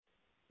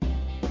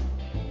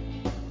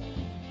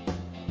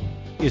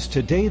Is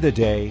today the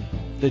day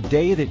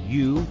that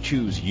you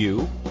choose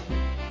you?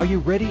 Are you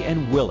ready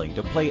and willing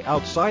to play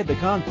outside the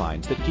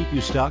confines that keep you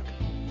stuck?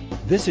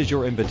 This is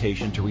your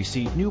invitation to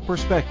receive new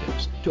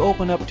perspectives, to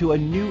open up to a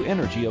new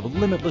energy of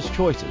limitless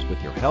choices with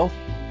your health,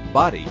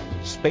 body,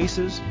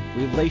 spaces,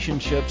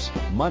 relationships,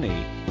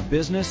 money,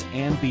 business,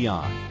 and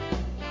beyond.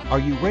 Are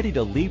you ready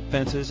to leap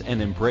fences and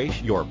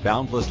embrace your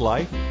boundless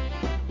life?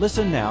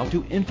 Listen now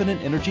to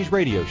Infinite Energies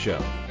Radio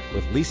Show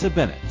with Lisa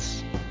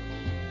Bennett.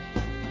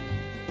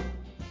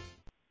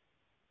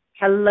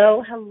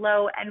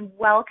 Hello, and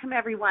welcome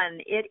everyone.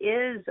 It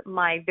is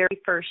my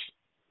very first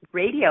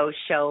radio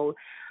show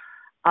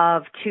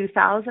of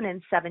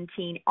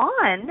 2017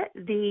 on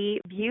the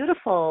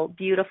beautiful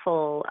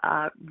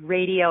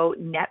radio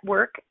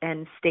network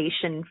and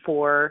station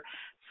for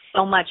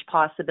so much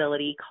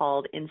possibility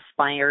called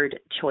Inspired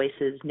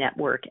Choices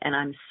Network. And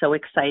I'm so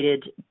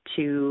excited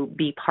to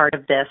be part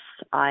of this.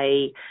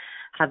 I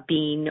have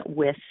been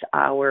with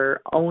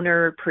our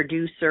owner,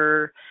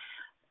 producer,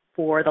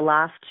 for the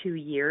last 2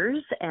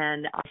 years,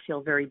 and I feel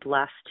very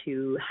blessed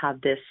to have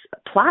this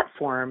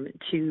platform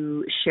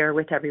to share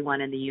with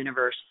everyone in the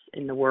universe,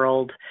 in the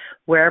world,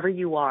 wherever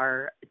you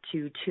are,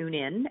 to tune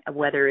in,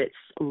 whether it's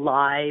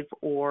live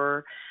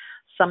or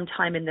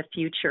sometime in the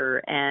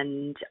future.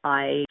 And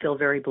I feel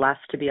very blessed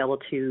to be able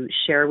to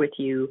share with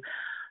you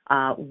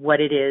what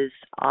it is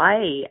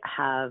I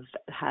have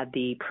had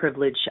the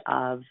privilege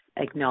of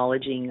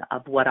acknowledging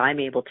of what I'm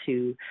able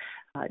to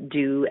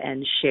do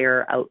and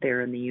share out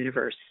there in the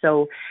universe.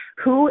 So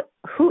who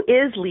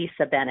is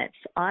Lisa Bennett?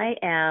 I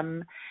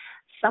am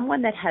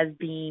someone that has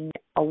been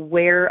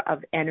aware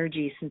of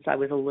energy since I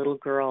was a little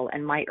girl,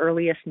 and my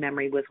earliest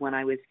memory was when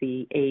I was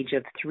the age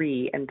of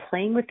 3 and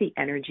playing with the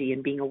energy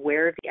and being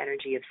aware of the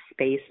energy of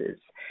spaces.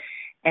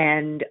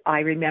 And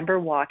I remember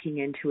walking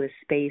into a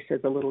space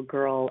as a little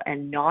girl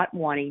and not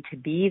wanting to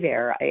be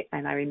there.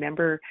 And I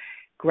remember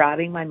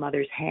grabbing my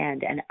mother's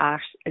hand and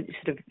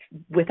sort of,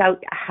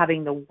 without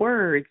having the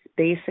words,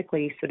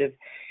 basically sort of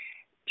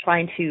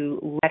trying to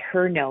let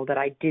her know that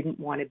I didn't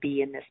want to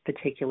be in this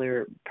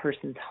particular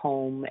person's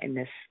home in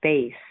this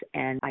space.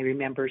 And I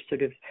remember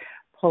sort of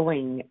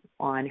pulling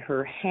on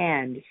her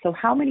hand. So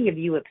how many of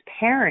you as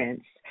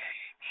parents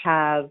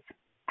have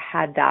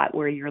had that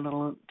where your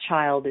little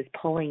child is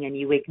pulling and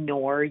you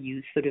ignore,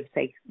 you sort of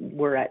say,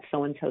 we're at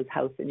so-and-so's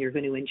house and you're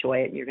going to enjoy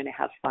it and you're going to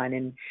have fun,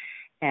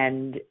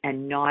 and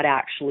not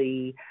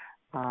actually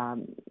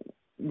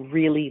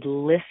really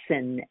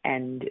listen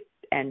and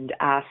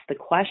ask the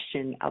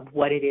question of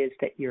what it is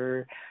that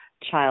your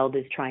child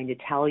is trying to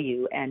tell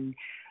you. And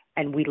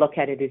we look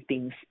at it as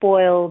being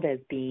spoiled, as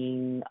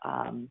being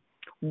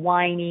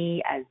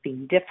whiny, as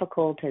being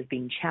difficult, as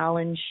being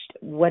challenged,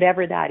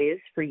 whatever that is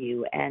for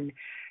you. And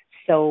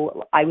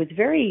so I was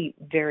very,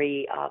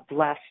 very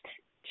blessed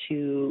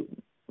to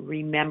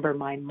remember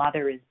my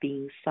mother as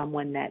being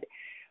someone that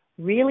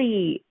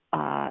really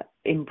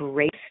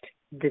embraced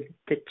the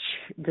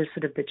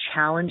sort of the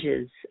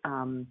challenges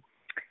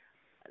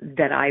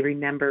that I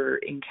remember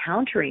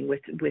encountering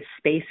with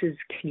spaces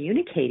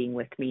communicating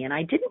with me. And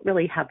I didn't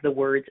really have the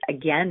words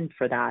again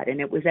for that.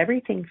 And it was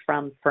everything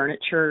from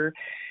furniture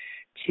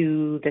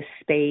to the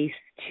space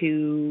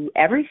to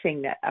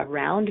everything that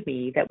around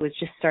me that was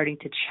just starting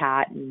to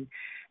chat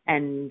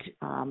and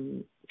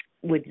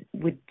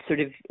would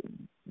sort of,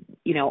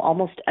 you know,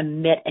 almost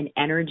emit an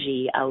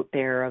energy out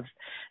there of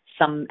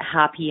some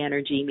happy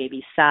energy,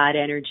 maybe sad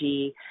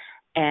energy.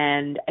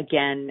 And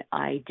again,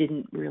 I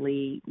didn't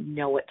really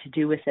know what to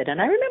do with it. And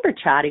I remember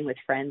chatting with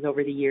friends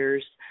over the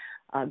years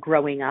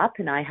growing up,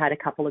 and I had a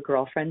couple of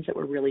girlfriends that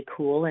were really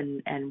cool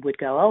and would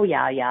go, oh,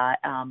 yeah.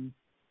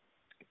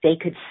 They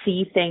could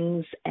see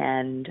things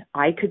and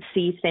I could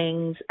see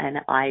things, and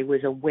I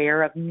was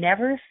aware of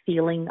never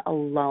feeling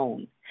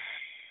alone.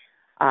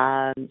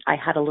 I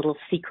had a little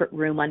secret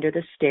room under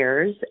the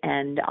stairs,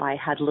 and I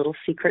had little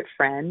secret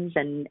friends,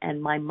 and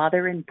my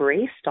mother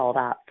embraced all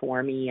that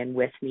for me and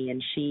with me,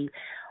 and she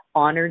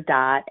honored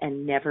that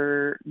and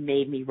never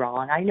made me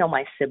wrong. I know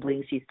my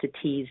siblings used to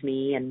tease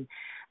me,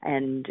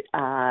 and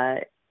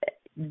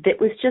it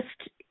was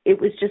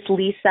just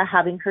Lisa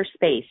having her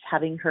space,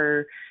 having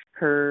her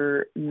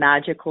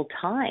magical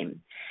time.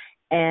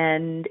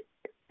 And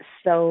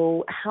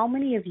so how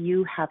many of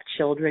you have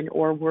children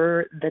or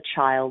were the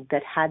child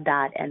that had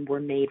that and were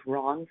made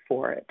wrong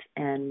for it?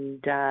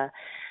 And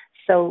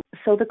so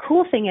the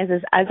cool thing is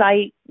as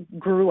I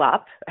grew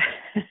up,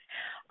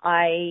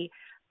 I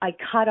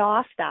cut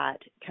off that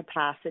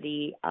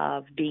capacity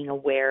of being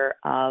aware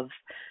of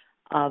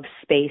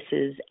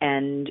spaces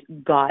and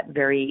got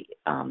very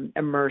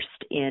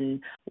immersed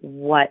in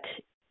what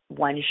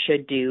one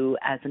should do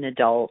as an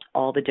adult,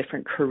 all the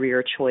different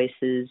career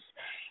choices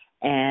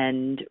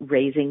and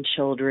raising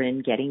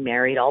children, getting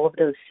married, all of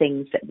those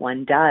things that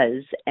one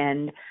does.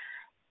 And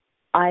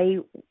I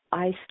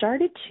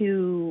started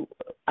to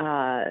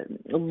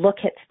look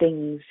at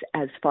things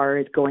as far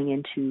as going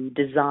into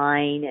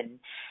design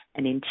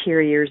and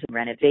interiors and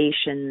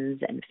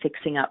renovations and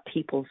fixing up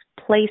people's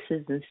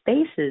places and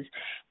spaces,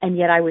 and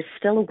yet I was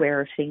still aware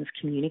of things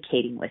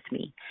communicating with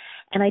me.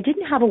 And I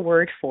didn't have a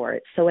word for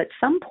it. So at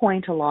some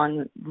point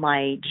along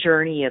my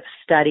journey of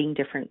studying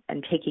different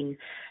and taking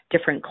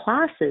different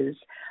classes,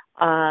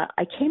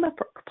 I came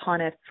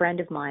upon a friend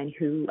of mine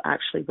who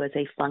actually was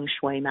a feng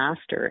shui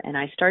master, and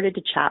I started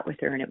to chat with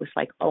her, and it was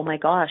like, oh my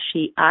gosh,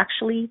 she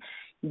actually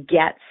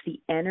gets the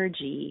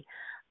energy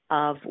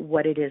of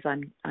what it is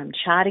I'm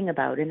chatting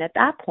about. And at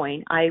that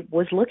point, I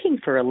was looking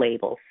for a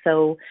label.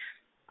 So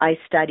I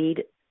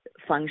studied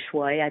feng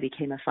shui. I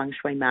became a feng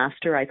shui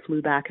master. I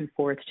flew back and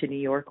forth to New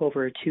York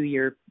over a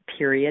 2-year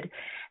period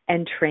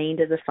and trained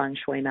as a feng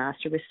shui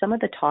master with some of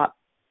the top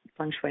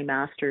feng shui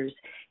masters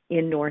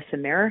in North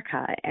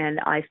America. And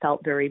I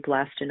felt very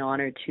blessed and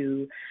honored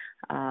to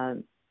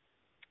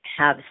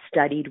have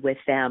studied with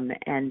them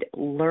and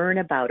learn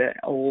about an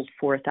old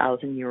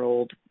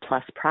 4,000-year-old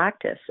plus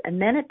practice.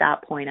 And then at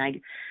that point,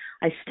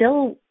 I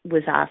still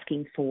was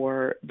asking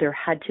for, there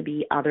had to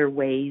be other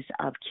ways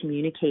of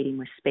communicating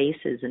with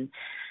spaces. And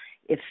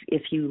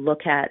if you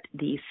look at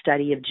the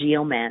study of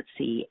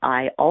geomancy,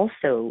 I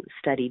also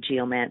studied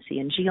geomancy.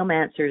 And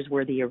geomancers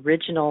were the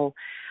original,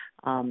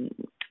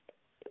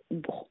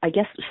 I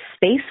guess,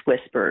 space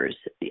whisperers,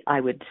 I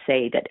would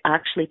say, that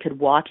actually could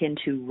walk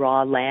into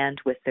raw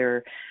land with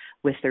their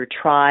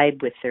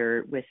tribe, with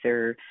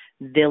their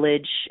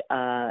village,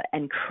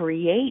 and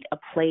create a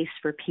place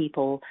for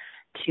people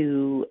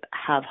to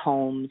have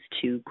homes,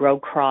 to grow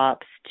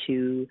crops,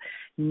 to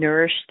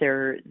nourish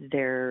their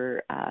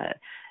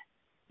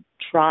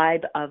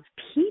tribe of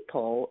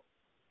people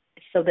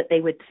so that they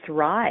would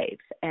thrive.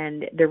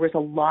 And there was a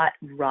lot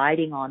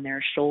riding on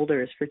their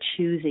shoulders for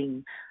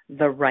choosing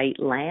the right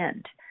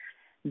land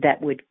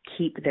that would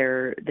keep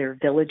their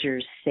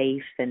villagers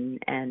safe and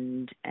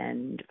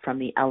from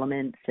the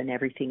elements and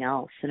everything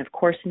else. And of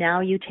course, now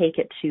you take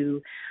it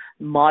to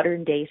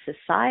modern day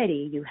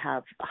society, you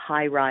have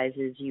high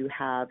rises, you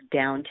have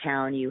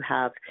downtown, you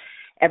have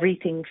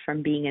everything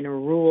from being in a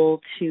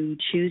rural to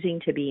choosing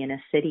to be in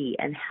a city.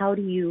 And how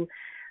do you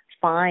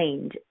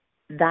find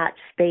that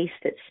space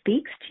that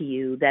speaks to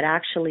you, that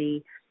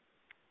actually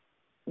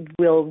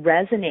will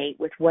resonate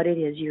with what it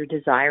is you're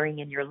desiring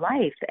in your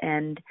life?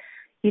 And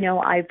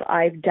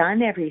I've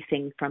done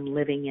everything from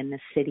living in the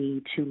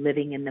city to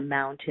living in the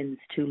mountains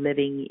to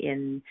living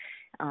in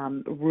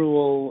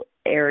rural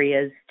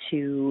areas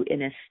to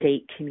in a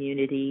state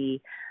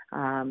community,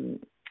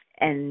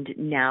 and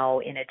now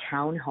in a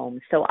townhome.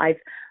 So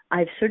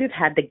I've sort of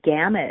had the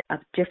gamut of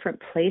different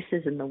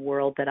places in the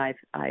world that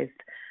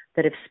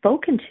that have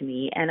spoken to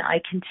me, and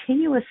I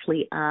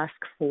continuously ask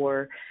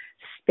for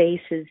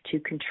spaces to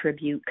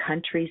contribute,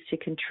 countries to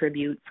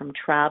contribute, from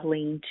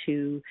traveling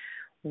to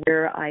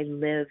where I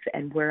live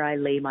and where I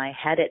lay my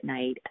head at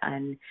night.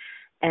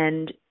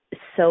 And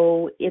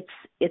so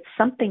it's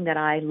something that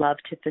I love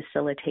to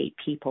facilitate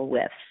people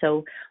with.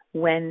 So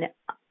when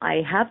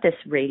I have this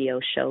radio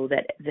show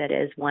that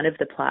is one of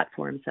the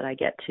platforms that I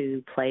get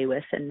to play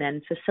with, and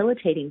then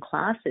facilitating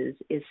classes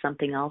is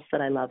something else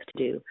that I love to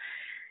do.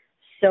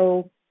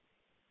 So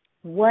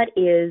what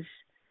is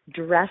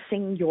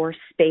dressing your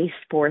space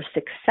for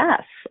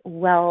success?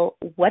 Well,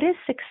 what is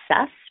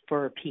success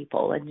for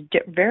people at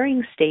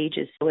varying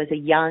stages? So as a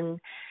young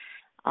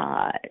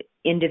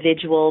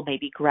individual,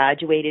 maybe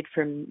graduated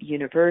from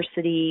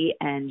university,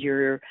 and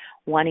you're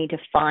wanting to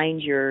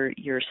find your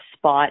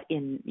spot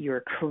in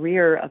your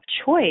career of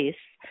choice,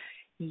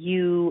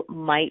 you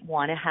might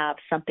want to have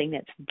something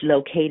that's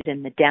located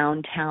in the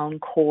downtown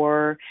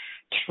core,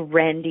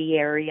 trendy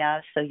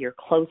area, so you're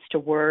close to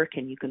work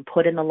and you can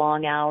put in the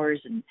long hours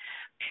and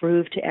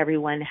prove to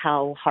everyone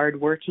how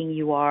hardworking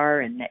you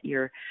are and that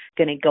you're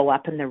going to go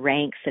up in the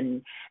ranks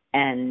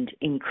and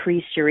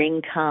increase your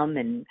income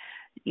and,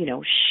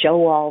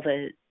 show all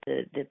the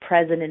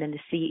president and the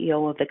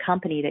CEO of the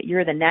company that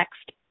you're the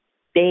next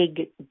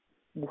big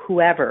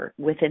whoever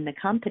within the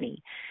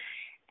company.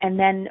 And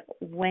then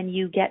when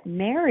you get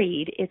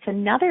married, it's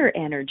another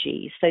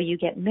energy. So you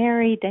get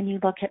married, then you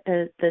look at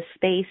the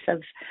space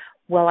of,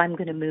 well, I'm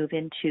going to move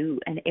into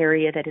an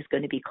area that is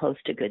going to be close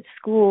to good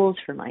schools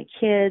for my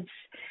kids,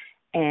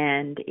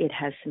 and it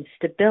has some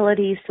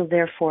stability. So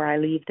therefore I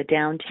leave the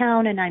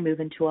downtown and I move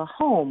into a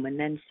home. And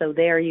then so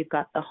there you've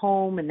got the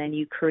home, and then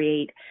you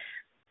create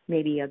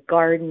maybe a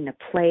garden, a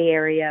play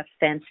area,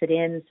 fence it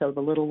in so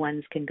the little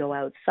ones can go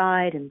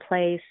outside and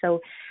play.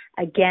 So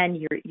again,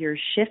 you're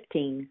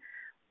shifting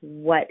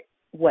what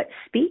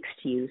speaks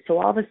to you. So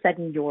all of a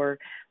sudden your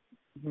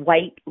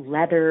white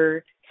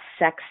leather,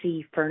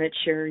 sexy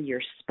furniture,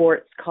 your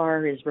sports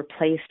car is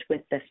replaced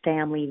with the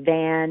family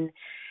van,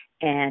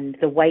 and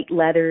the white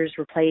leather is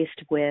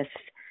replaced with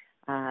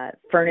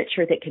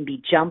furniture that can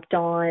be jumped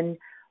on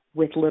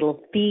with little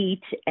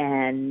feet,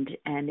 and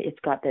it's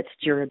got this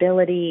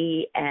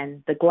durability,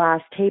 and the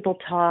glass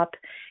tabletop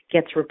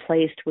gets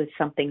replaced with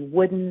something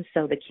wooden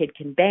so the kid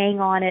can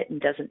bang on it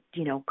and doesn't,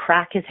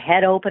 crack his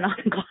head open on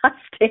the glass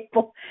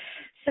table.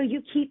 So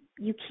you keep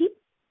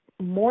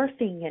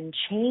morphing and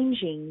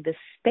changing the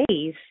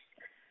space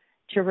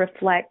to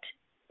reflect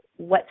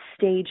what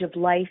stage of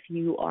life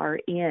you are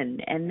in.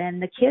 And then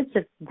the kids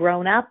have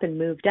grown up and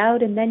moved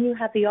out, and then you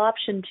have the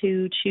option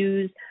to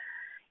choose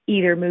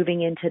either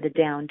moving into the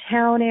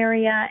downtown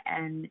area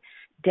and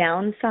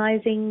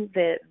downsizing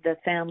the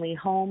family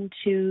home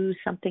to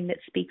something that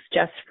speaks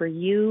just for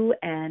you,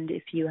 and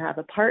if you have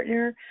a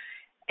partner,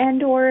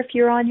 and or if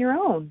you're on your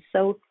own.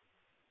 So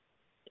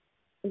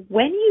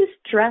when you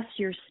dress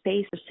your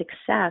space for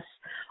success,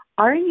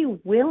 are you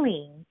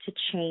willing to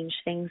change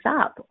things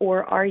up?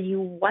 Or are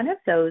you one of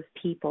those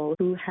people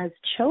who has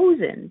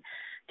chosen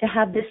to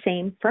have the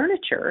same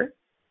furniture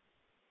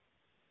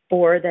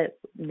for the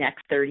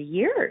next 30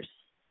 years?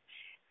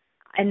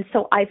 And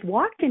so I've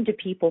walked into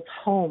people's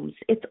homes.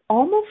 It's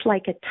almost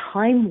like a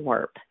time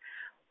warp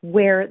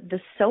where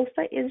the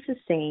sofa is the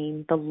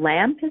same, the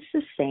lamp is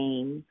the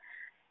same,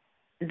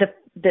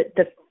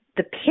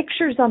 the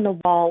pictures on the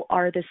wall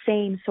are the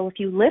same. So if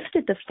you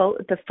lifted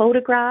the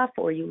photograph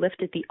or you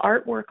lifted the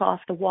artwork off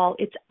the wall,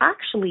 it's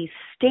actually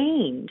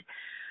stained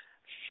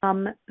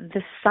from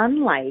the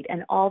sunlight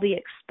and all the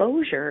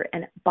exposure.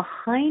 And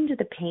behind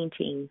the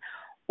painting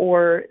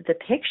or the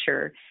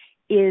picture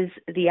is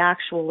the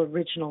actual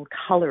original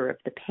color of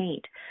the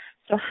paint.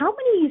 So how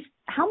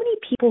many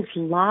people's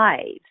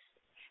lives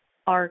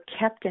are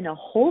kept in a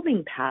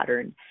holding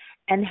pattern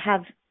and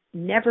have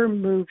never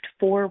moved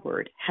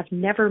forward, have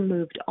never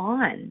moved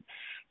on?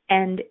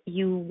 And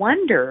you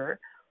wonder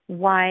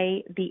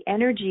why the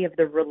energy of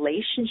the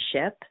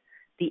relationship,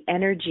 the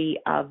energy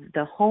of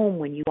the home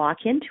when you walk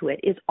into it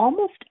is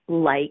almost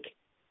like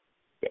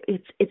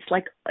it's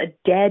like a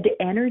dead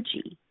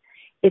energy.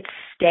 It's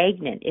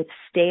stagnant, it's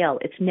stale,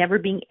 it's never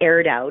being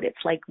aired out. It's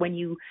like when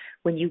you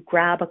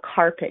grab a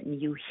carpet and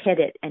you hit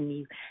it and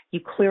you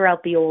clear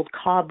out the old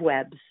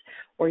cobwebs,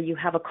 or you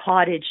have a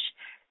cottage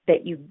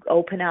that you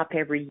open up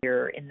every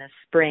year in the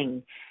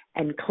spring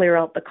and clear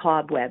out the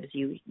cobwebs.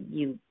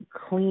 You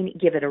clean,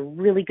 give it a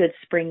really good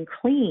spring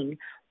clean.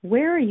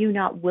 Where are you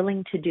not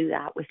willing to do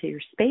that with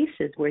your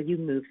spaces, where you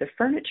move the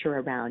furniture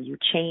around, you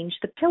change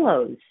the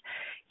pillows,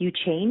 you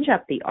change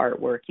up the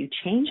artwork, you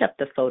change up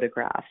the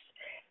photographs?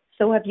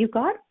 So have you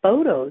got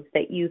photos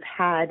that you've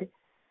had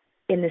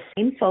in the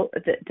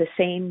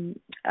same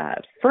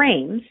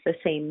frames, the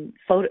same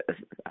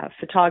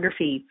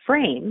photography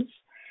frames,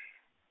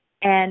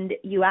 and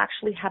you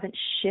actually haven't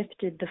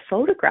shifted the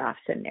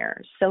photographs in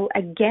there? So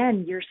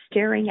again, you're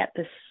staring at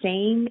the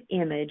same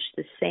image,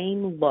 the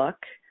same look,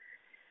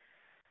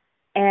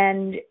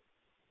 and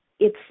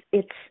it's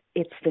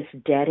this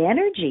dead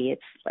energy.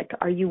 It's like,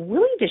 are you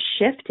willing to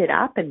shift it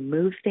up and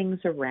move things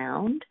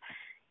around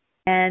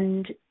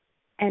and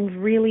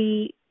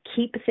really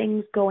keep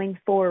things going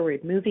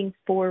forward, moving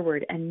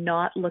forward, and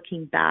not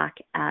looking back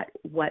at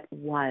what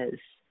was?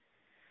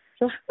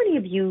 So how many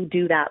of you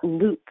do that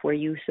loop where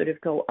you sort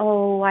of go,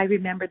 oh, I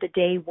remember the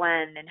day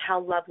when and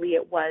how lovely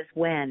it was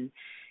when?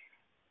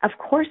 Of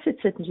course,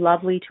 it's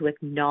lovely to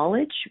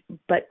acknowledge,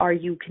 but are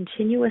you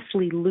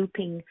continuously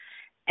looping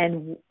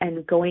and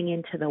going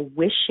into the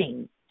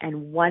wishing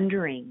and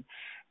wondering?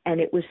 And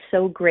it was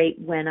so great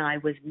when I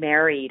was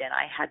married and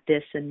I had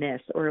this and this,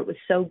 or it was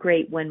so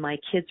great when my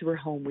kids were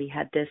home, we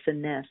had this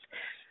and this.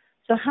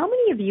 So how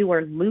many of you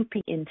are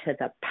looping into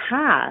the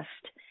past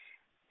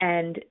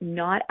and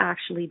not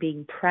actually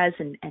being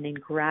present and in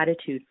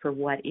gratitude for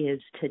what is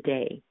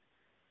today?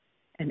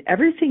 And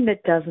everything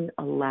that doesn't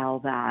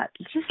allow that,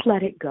 just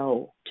let it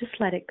go. Just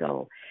let it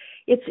go.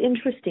 It's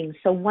interesting.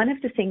 So one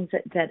of the things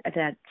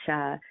that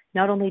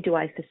not only do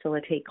I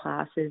facilitate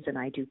classes and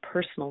I do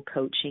personal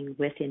coaching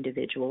with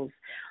individuals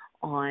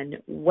on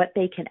what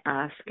they can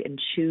ask and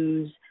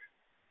choose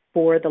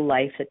for the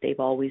life that they've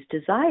always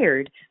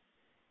desired,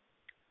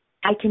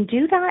 I can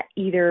do that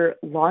either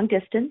long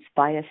distance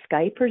via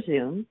Skype or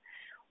Zoom,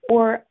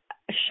 or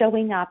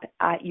showing up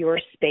at your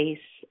space,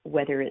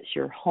 whether it's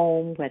your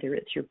home, whether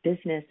it's your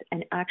business,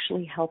 and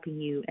actually helping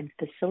you and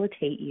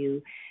facilitate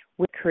you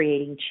with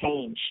creating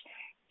change.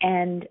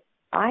 And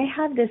I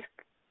have this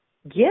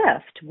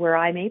gift where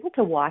I'm able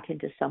to walk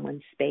into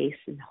someone's space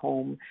and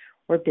home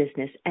or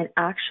business and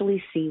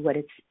actually see what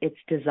it's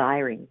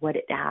desiring, what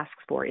it asks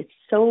for. It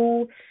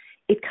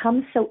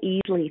comes so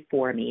easily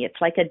for me. It's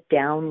like a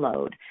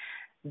download.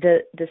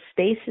 The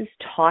spaces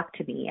talk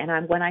to me,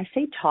 and when I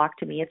say talk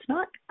to me, it's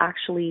not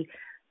actually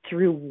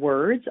through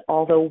words,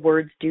 although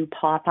words do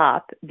pop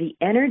up. The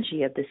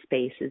energy of the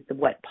space is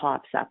what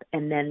pops up,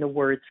 and then the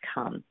words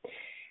come.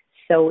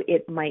 So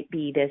it might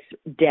be this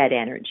dead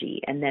energy,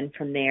 and then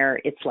from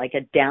there, it's like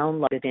a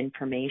download of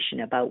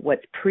information about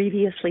what's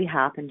previously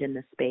happened in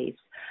the space,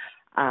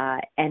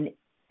 and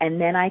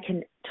then I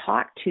can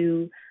talk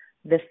to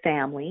the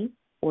family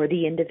or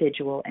the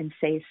individual and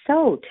say,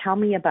 so tell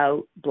me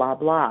about blah,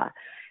 blah.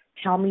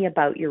 Tell me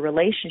about your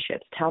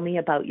relationships. Tell me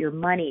about your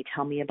money.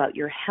 Tell me about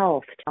your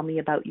health. Tell me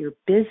about your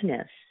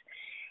business.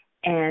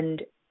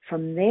 And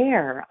from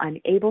there, I'm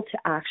able to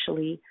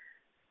actually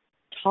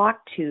talk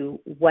to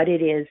what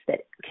it is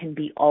that can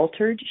be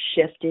altered,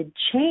 shifted,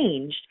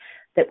 changed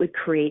that would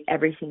create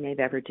everything they've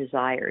ever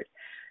desired.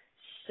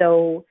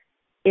 So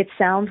it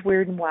sounds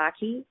weird and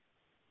wacky,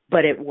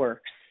 but it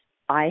works.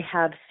 I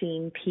have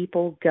seen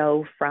people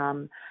go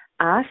from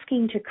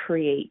asking to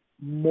create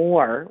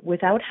more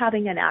without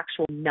having an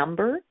actual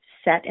number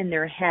set in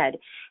their head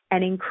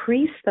and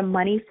increase the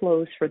money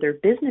flows for their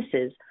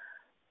businesses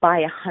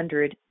by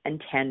 110%.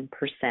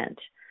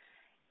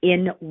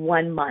 In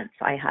 1 month,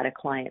 I had a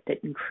client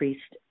that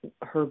increased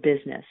her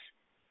business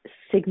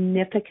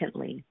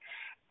significantly.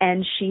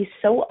 And she's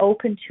so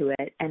open to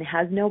it and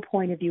has no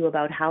point of view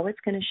about how it's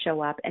going to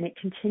show up, and it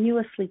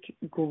continuously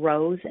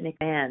grows and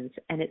expands.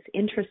 And it's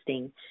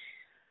interesting.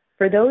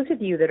 For those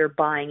of you that are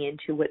buying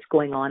into what's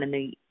going on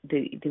in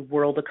the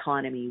world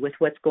economy, with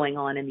what's going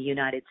on in the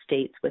United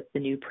States with the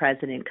new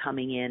president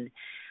coming in,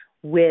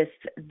 with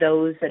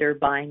those that are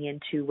buying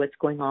into what's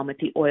going on with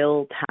the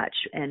oil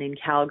patch, and in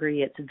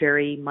Calgary it's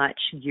very much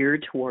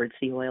geared towards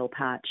the oil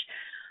patch,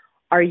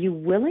 are you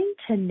willing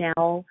to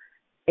now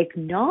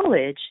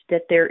acknowledge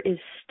that there is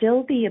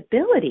still the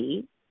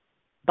ability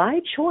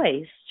by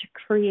choice to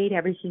create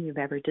everything you've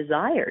ever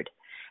desired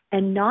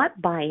and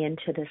not buy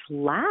into this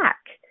lack?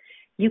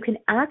 You can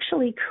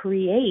actually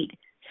create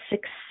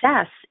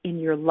success in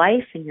your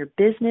life, in your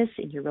business,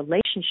 in your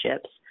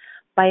relationships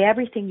by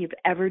everything you've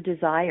ever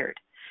desired.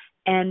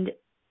 And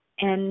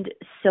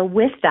so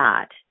with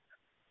that,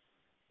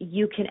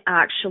 you can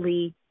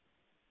actually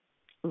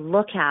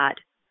look at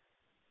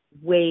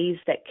ways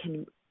that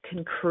can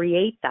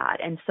create that.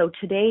 And so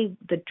today,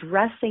 the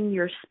dressing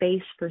your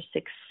space for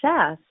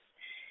success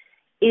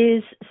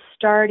is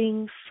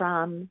starting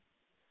from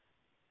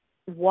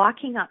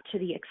walking up to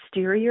the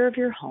exterior of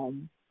your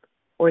home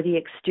or the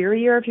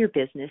exterior of your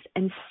business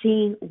and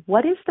seeing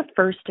what is the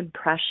first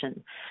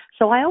impression.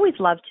 So I always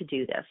love to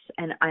do this.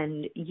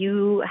 And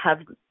you have,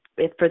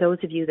 for those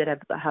of you that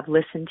have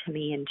listened to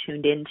me and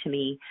tuned in to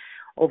me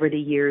over the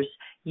years,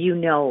 you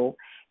know,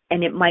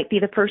 and it might be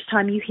the first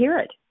time you hear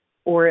it,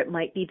 or it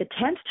might be the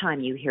 10th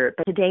time you hear it,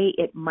 but today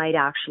it might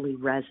actually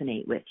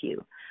resonate with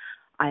you.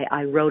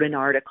 I wrote an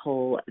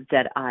article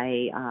that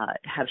I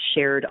have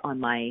shared on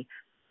my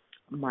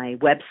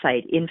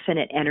website,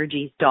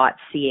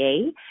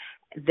 infiniteenergies.ca,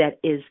 that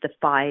is the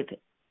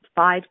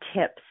five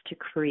tips to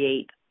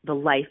create the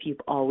life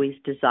you've always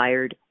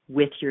desired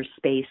with your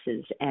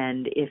spaces.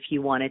 And if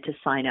you wanted to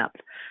sign up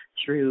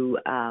through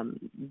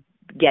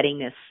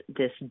getting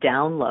this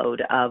download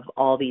of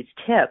all these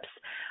tips,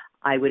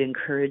 I would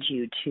encourage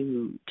you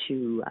to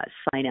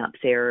sign up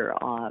there.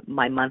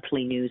 My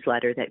monthly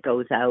newsletter that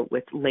goes out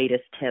with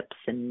latest tips,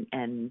 and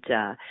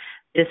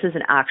this is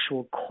an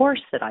actual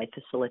course that I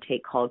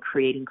facilitate called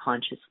Creating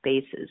Conscious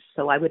Spaces.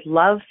 So I would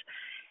love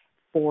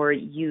for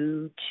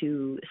you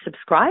to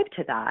subscribe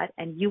to that,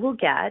 and you will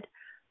get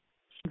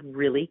some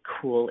really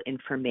cool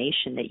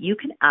information that you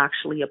can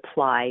actually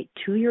apply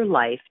to your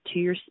life, to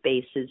your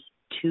spaces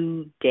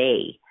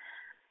today,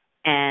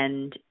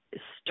 and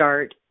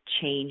start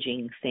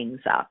changing things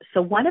up.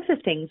 So one of the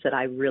things that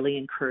I really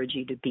encourage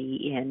you to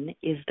be in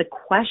is the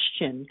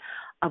question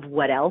of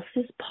what else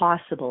is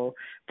possible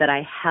that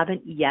I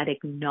haven't yet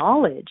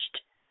acknowledged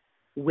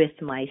with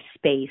my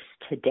space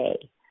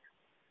today.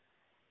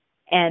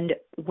 And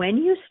when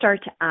you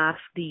start to ask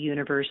the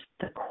universe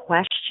the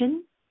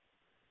question,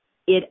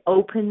 it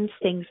opens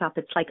things up.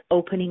 It's like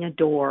opening a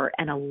door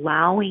and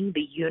allowing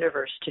the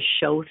universe to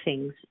show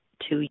things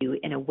to you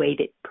in a way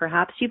that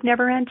perhaps you've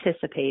never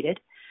anticipated,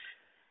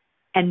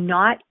 and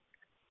not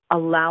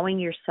allowing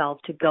yourself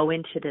to go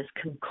into this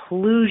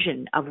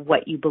conclusion of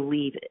what you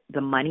believe.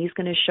 The money's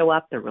going to show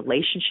up, the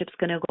relationship's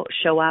going to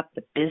show up,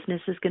 the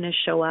business is going to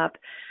show up,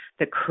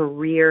 the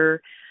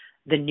career,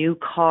 the new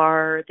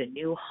car, the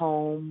new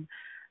home,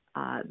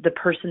 the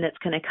person that's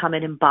going to come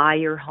in and buy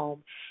your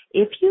home.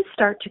 If you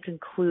start to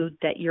conclude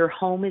that your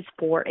home is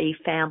for a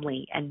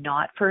family and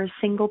not for a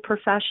single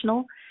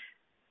professional,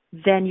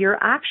 then you're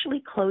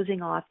actually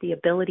closing off the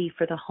ability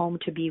for the home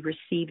to be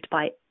received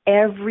by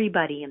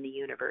everybody in the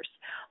universe.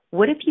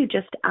 What if you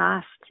just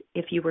asked,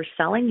 if you were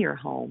selling your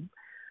home,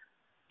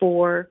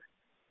 for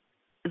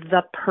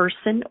the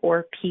person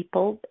or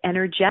people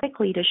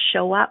energetically to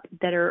show up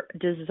that are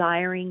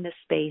desiring the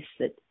space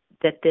that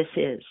this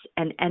is,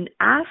 and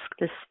ask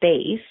the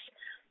space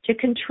to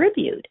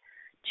contribute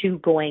to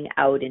going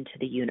out into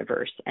the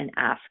universe and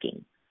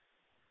asking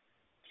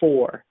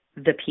for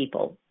the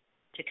people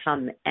to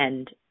come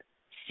and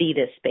see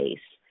this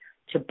space,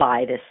 to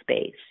buy this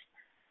space,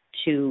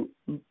 to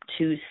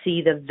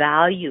see the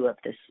value of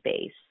this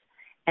space,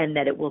 and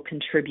that it will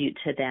contribute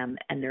to them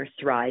and their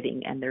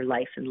thriving and their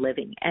life and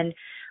living. And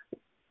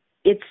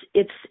it's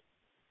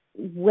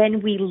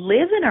when we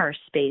live in our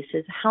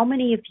spaces, how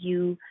many of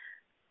you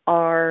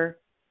are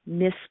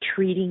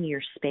mistreating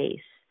your space?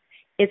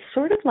 It's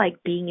sort of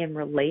like being in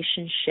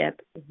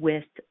relationship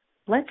with,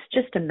 let's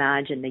just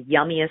imagine, the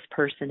yummiest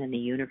person in the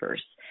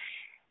universe.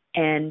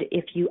 And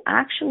if you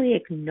actually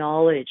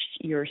acknowledged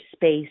your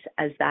space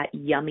as that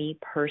yummy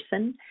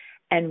person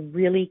and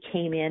really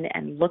came in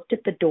and looked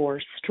at the door,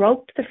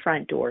 stroked the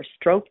front door,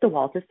 stroked the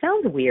walls, it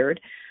sounds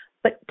weird,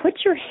 but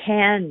put your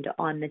hand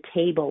on the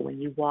table when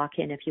you walk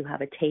in, if you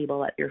have a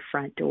table at your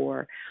front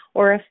door,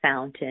 or a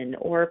fountain,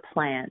 or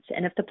plants.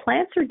 And if the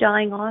plants are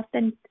dying off,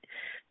 then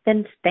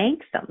then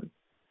thank them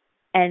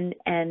and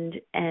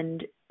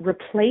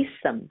replace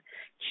them.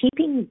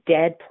 Keeping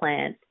dead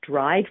plants,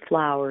 dried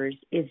flowers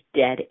is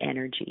dead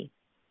energy.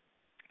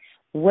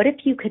 What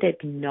if you could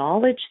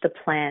acknowledge the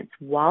plants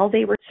while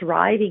they were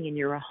thriving in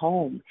your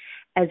home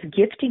as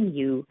gifting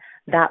you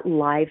that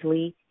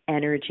lively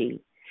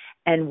energy?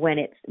 And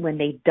when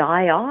they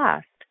die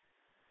off,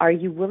 are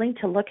you willing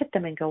to look at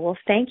them and go, well,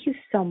 thank you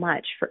so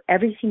much for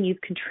everything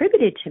you've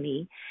contributed to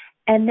me,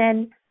 and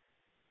then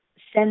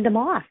send them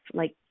off,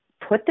 like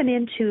put them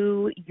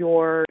into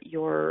your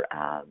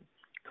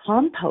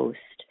compost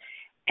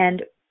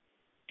and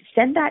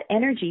send that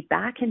energy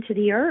back into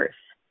the earth.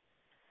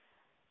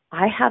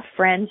 I have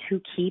friends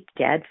who keep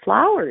dead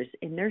flowers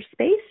in their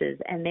spaces,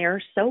 and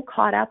they're so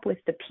caught up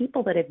with the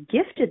people that have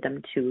gifted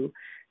them to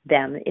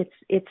them.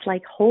 It's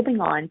like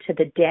holding on to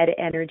the dead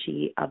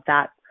energy of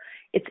that.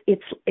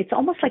 It's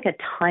almost like a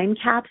time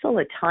capsule,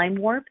 a time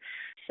warp.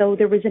 So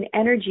there was an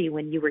energy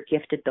when you were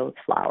gifted those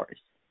flowers.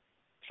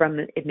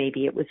 From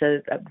maybe it was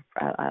a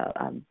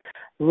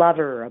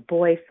lover, a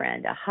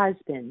boyfriend, a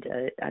husband,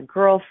 a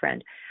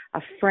girlfriend,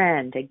 a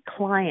friend, a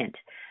client.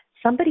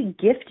 Somebody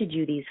gifted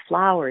you these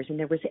flowers, and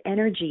there was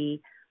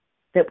energy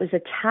that was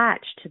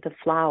attached to the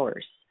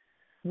flowers.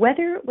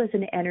 Whether it was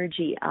an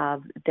energy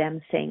of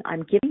them saying,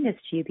 I'm giving this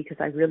to you because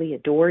I really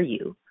adore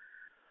you,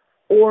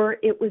 or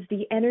it was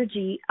the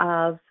energy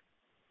of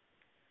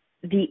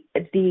the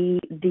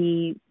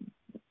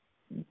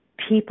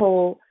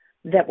people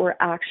that were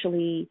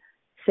actually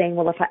saying,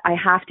 well, if I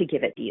have to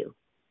give it to you.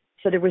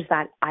 So there was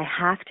that I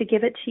have to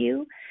give it to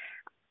you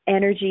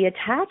energy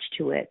attached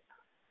to it.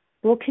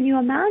 Well, can you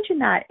imagine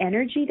that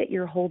energy that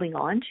you're holding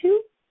on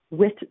to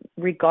with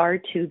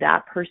regard to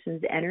that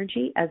person's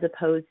energy as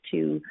opposed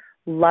to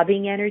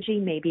loving energy?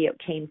 Maybe it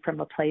came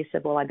from a place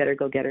of, well, I better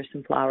go get her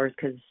some flowers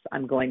because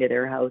I'm going to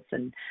their house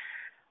and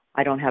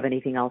I don't have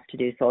anything else to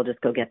do, so I'll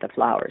just go get the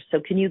flowers. So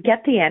can you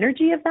get the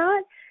energy of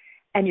that?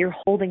 And you're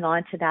holding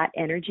on to that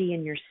energy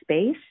in your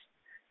space.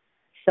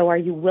 So are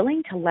you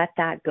willing to let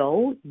that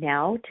go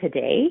now,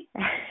 today,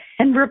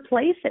 and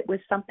replace it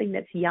with something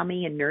that's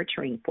yummy and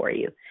nurturing for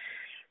you?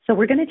 So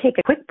we're going to take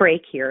a quick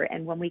break here,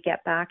 and when we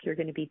get back, you're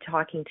going to be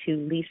talking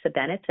to Lisa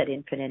Bennett at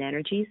Infinite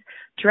Energies,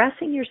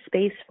 dressing your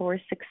space for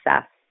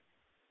success.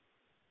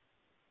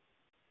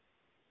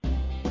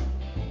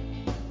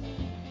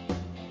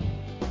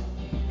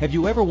 Have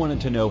you ever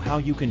wanted to know how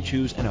you can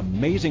choose an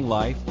amazing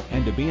life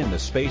and to be in the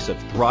space of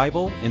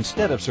thrival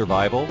instead of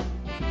survival?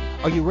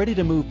 Are you ready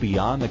to move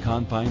beyond the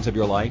confines of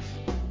your life?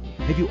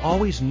 Have you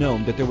always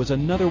known that there was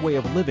another way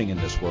of living in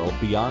this world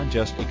beyond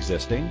just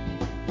existing?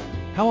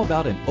 How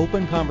about an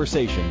open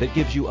conversation that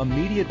gives you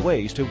immediate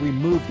ways to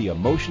remove the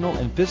emotional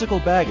and physical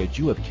baggage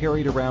you have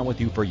carried around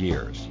with you for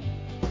years?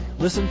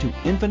 Listen to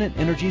Infinite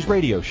Energies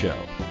Radio Show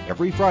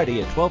every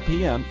Friday at 12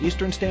 p.m.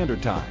 Eastern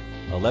Standard Time,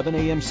 11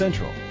 a.m.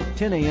 Central,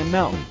 10 a.m.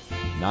 Mountain,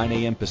 9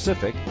 a.m.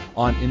 Pacific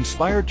on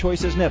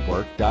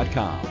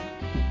InspiredChoicesNetwork.com.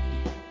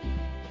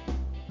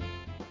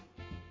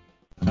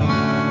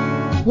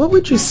 What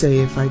would you say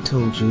if I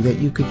told you that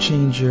you could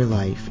change your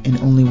life in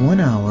only 1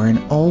 hour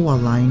and all while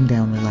lying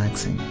down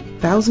relaxing?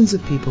 Thousands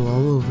of people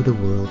all over the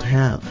world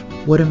have.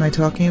 What am I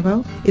talking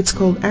about? It's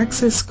called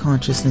Access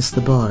Consciousness,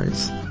 the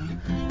bars.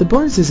 The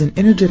bars is an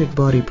energetic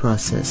body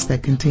process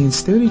that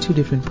contains 32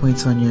 different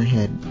points on your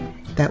head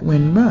that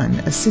when run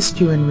assist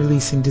you in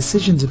releasing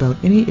decisions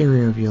about any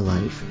area of your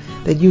life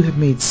that you have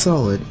made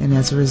solid and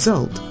as a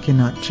result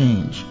cannot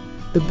change.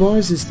 The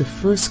bars is the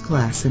first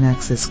class in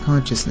Access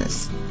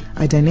Consciousness,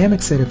 a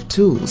dynamic set of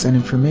tools and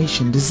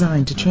information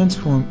designed to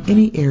transform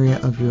any area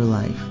of your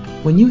life.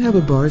 When you have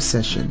a bars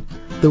session,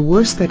 the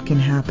worst that can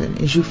happen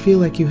is you feel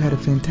like you had a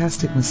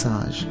fantastic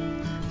massage.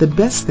 The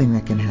best thing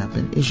that can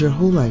happen is your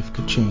whole life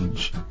could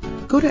change.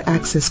 Go to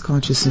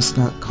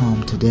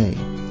accessconsciousness.com today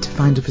to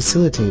find a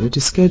facilitator to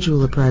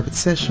schedule a private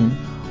session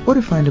or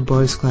to find a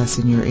bars class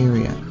in your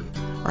area.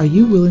 Are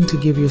you willing to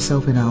give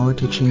yourself an hour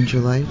to change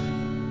your life?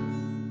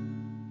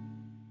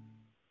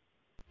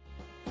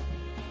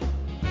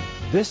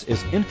 This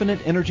is Infinite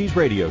Energies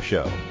Radio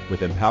Show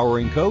with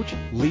empowering coach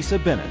Lisa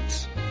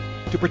Bennett.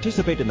 To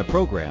participate in the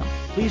program,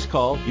 please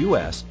call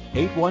U.S.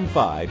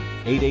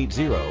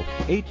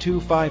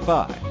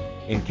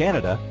 815-880-8255. In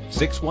Canada,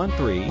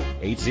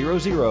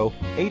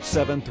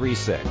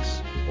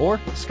 613-800-8736. Or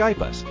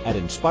Skype us at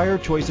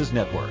Inspired Choices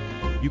Network.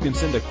 You can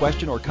send a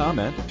question or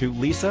comment to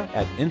Lisa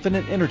at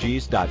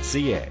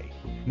infiniteenergies.ca.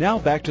 Now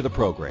back to the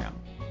program.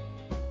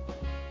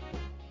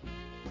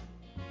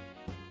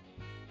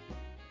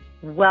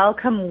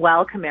 Welcome,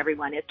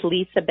 everyone. It's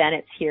Lisa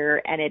Bennett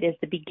here, and it is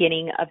the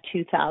beginning of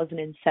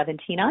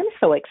 2017. I'm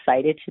so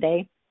excited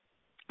today.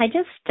 I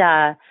just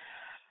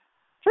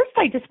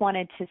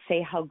wanted to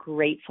say how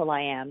grateful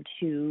I am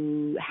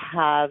to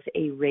have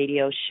a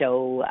radio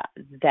show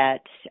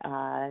that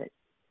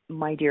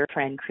my dear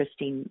friend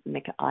Christine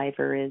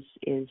McIver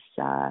is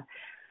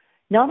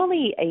not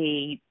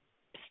only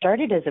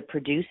started as a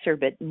producer,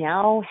 but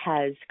now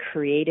has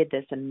created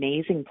this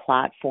amazing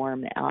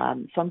platform.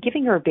 So I'm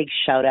giving her a big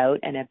shout out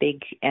and a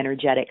big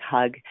energetic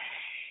hug.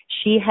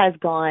 She has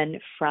gone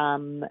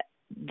from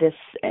this,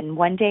 and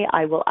one day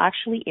I will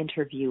actually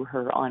interview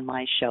her on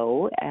my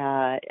show.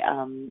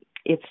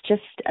 It's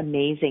just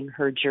amazing,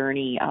 her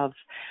journey of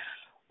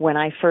when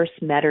I first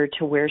met her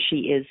to where she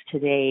is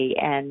today.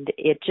 And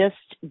it just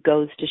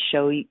goes to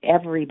show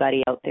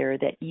everybody out there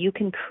that you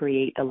can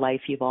create the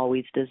life you've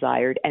always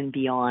desired and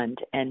beyond.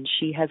 And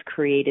she has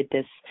created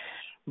this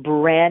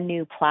brand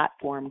new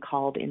platform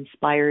called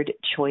Inspired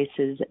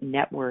Choices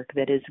Network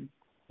that is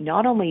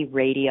not only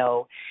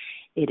radio,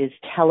 it is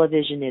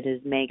television, it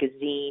is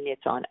magazine,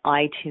 it's on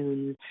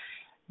iTunes,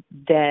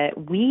 that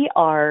we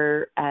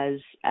are, as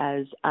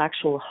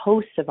actual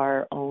hosts of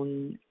our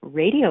own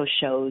radio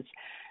shows,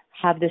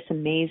 have this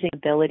amazing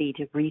ability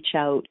to reach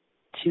out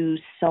to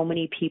so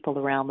many people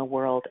around the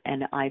world.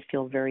 And I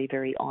feel very,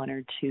 very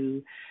honored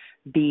to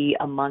be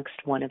amongst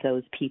one of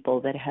those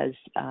people that has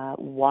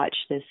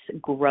watched this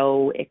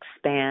grow,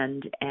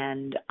 expand,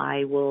 and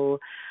I will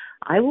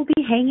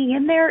be hanging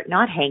in there,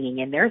 not hanging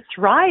in there,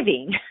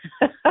 thriving,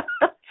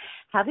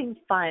 having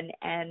fun.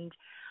 And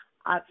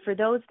for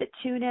those that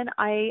tune in,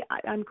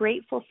 I'm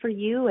grateful for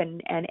you,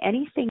 and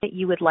anything that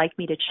you would like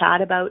me to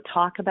chat about,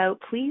 talk about,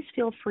 please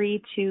feel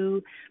free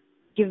to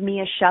give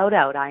me a shout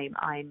out. I'm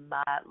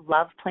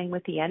love playing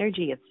with the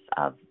energy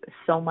of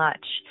so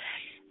much.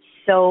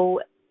 So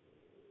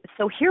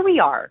here we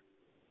are,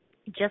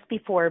 just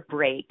before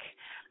break.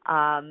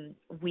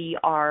 We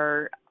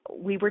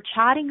were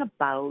chatting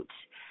about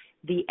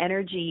the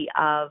energy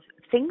of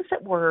things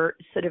that were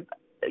sort of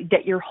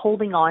that you're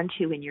holding on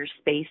to in your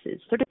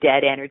spaces, sort of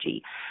dead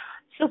energy.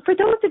 So for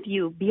those of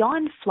you,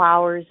 beyond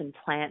flowers and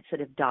plants that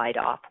have died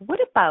off, what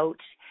about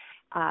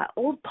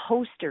old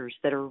posters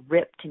that are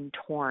ripped and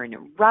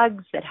torn,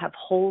 rugs that have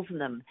holes in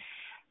them,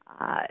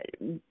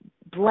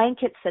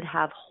 blankets that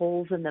have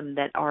holes in them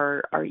that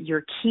are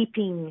you're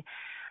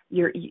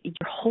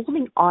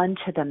holding on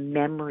to the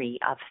memory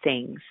of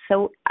things.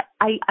 So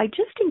I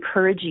just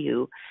encourage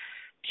you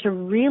to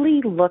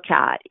really look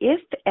at, if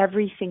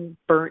everything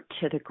burnt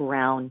to the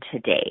ground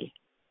today,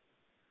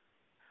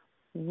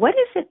 what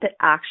is it that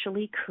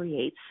actually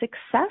creates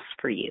success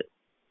for you?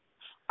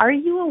 Are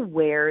you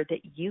aware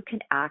that you can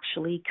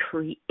actually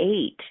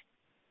create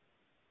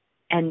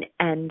and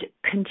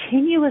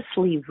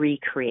continuously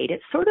recreate?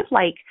 It's sort of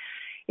like,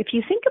 if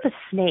you think of a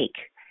snake,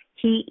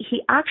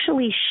 he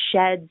actually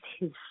sheds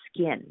his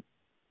skin.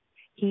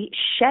 He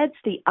sheds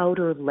the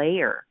outer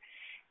layer,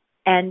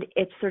 and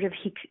it's sort of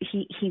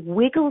he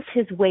wiggles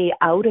his way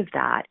out of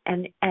that,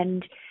 and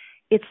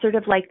it's sort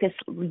of like this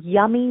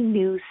yummy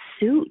new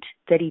suit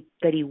that he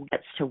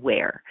gets to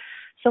wear.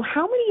 So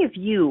how many of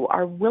you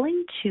are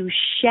willing to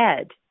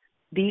shed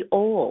the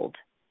old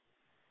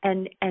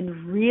and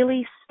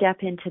really step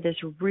into this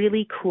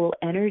really cool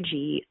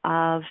energy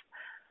of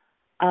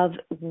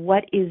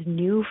what is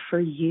new for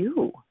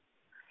you?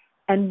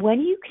 And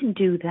when you can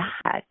do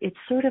that, it's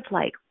sort of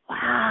like,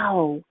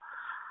 wow,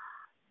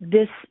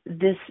 this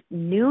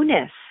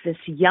newness, this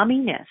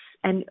yumminess.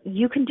 And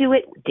you can do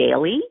it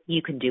daily,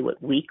 you can do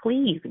it weekly,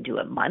 you can do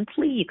it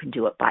monthly, you can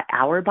do it by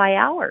hour,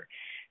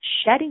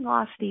 shedding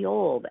off the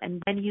old.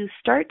 And when you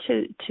start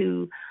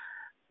to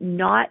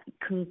not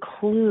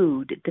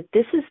conclude that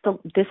this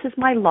is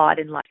my lot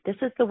in life, this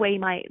is the way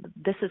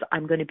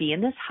I'm going to be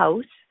in this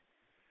house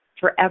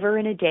forever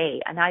and a day.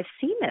 And I've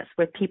seen this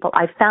with people.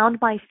 I found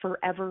my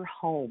forever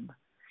home.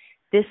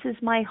 This is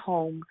my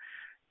home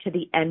to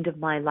the end of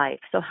my life.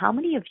 So how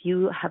many of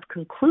you have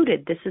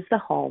concluded this is the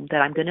home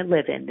that I'm going to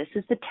live in? This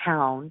is the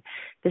town.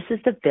 This is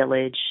the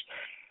village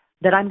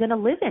that I'm going to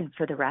live in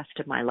for the rest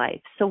of my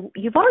life. So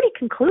you've already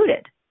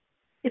concluded.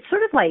 It's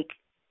sort of like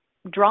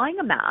drawing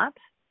a map,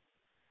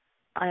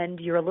 and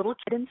you're a little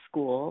kid in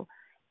school,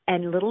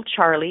 and little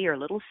Charlie or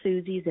little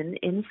Susie's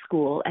in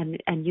school,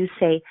 and you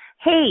say,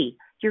 hey,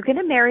 you're going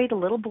to marry the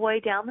little boy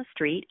down the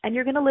street, and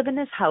you're going to live in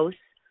this house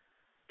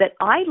that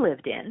I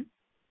lived in.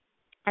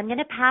 I'm going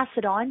to pass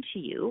it on to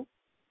you,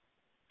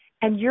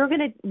 and you're going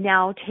to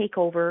now take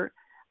over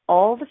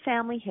all the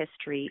family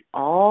history,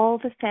 all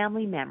the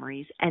family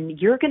memories, and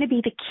you're going to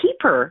be the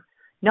keeper,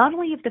 not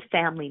only of the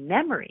family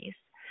memories,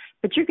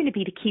 but you're going to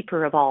be the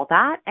keeper of all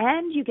that,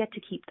 and you get to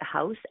keep the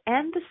house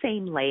and the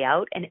same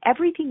layout, and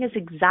everything is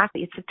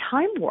exactly, it's a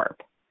time warp.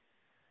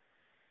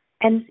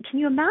 And can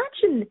you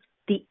imagine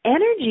the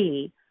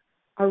energy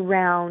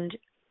around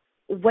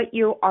what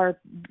you are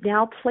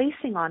now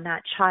placing on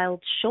that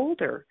child's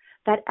shoulder,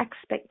 that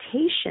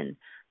expectation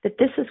that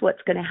this is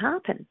what's going to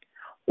happen,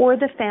 or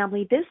the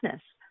family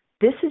business.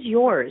 This is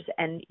yours,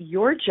 and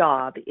your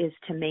job is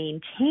to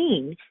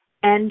maintain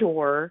and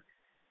or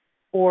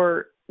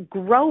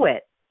grow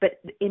it, but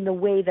in the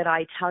way that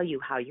I tell you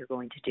how you're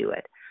going to do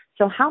it.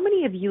 So how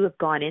many of you have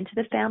gone into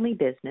the family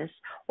business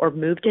or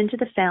moved into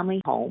the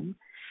family home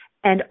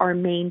and are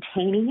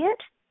maintaining it,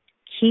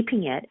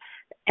 keeping it?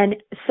 And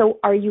so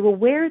are you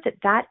aware that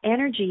that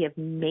energy of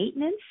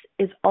maintenance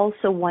is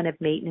also one of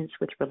maintenance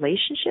with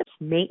relationships,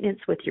 maintenance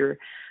with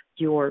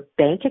your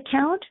bank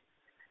account,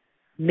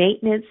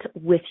 maintenance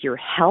with your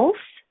health?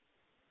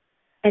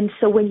 And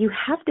so when you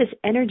have this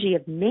energy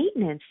of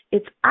maintenance,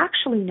 it's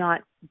actually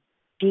not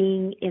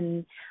being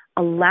in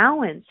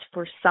allowance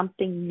for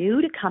something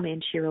new to come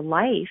into your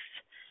life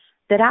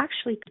that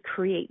actually could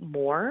create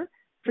more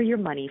for your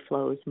money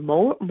flows,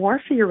 more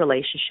for your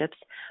relationships,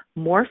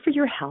 more for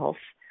your health,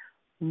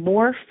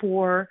 more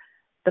for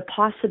the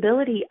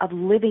possibility of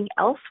living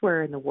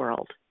elsewhere in the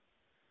world.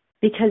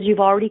 Because you've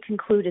already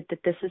concluded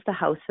that this is the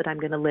house that I'm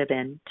going to live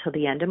in till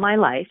the end of my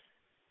life,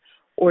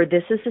 or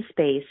this is the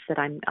space that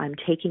I'm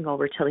taking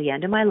over till the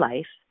end of my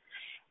life,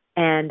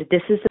 and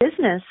this is the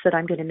business that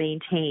I'm going to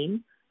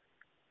maintain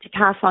to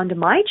pass on to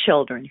my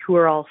children who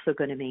are also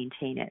going to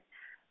maintain it,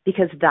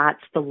 because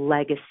that's the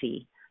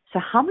legacy. So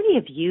how many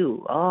of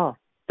you,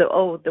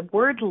 the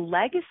word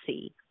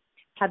legacy,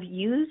 have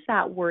used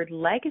that word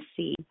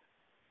legacy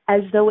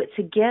as though it's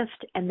a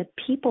gift, and the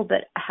people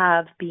that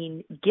have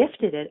been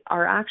gifted it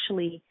are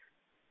actually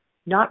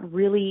not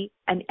really,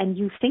 and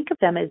you think of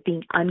them as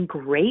being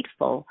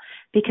ungrateful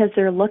because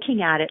they're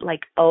looking at it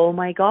like, oh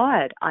my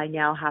God, I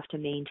now have to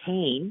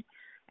maintain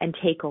and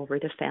take over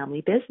the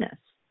family business.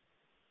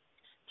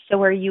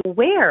 So are you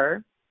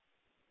aware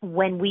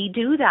when we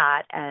do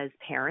that as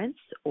parents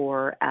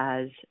or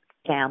as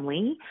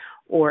family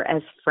or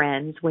as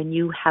friends, when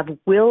you have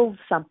willed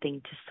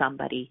something to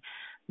somebody,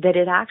 that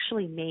it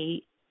actually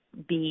may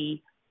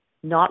be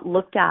not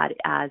looked at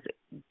as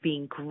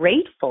being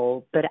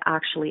grateful, but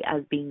actually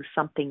as being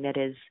something that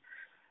is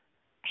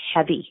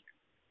heavy.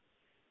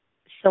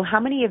 So how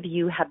many of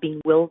you have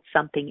been willed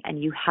something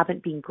and you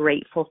haven't been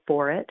grateful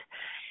for it,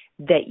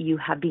 that you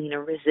have been a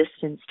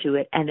resistance to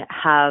it and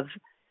have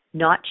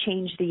not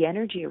changed the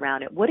energy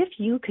around it? What if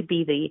you could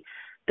be the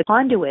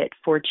conduit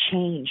for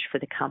change for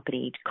the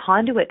company,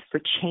 conduit for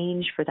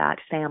change for that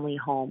family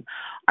home?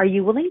 Are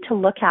you willing to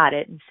look at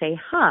it and say,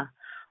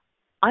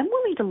 I'm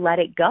willing to let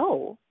it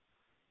go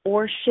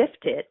or shift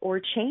it or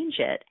change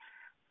it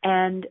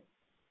and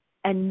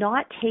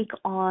not take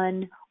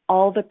on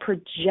all the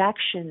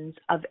projections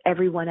of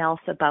everyone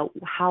else about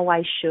how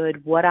I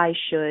should, what I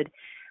should,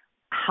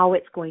 how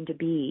it's going to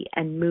be,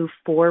 and move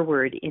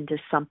forward into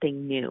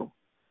something new?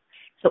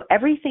 So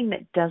everything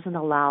that doesn't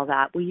allow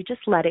that, will you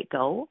just let it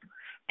go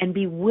and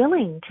be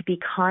willing to be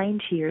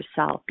kind to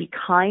yourself, be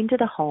kind to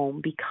the home,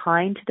 be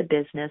kind to the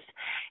business,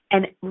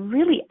 and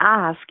really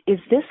ask, is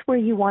this where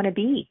you want to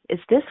be? Is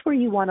this where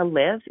you want to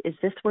live? Is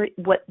this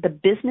what the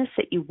business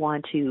that you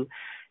want to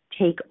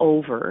take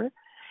over?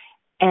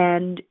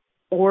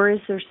 Or is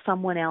there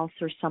someone else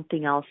or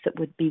something else that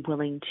would be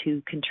willing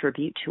to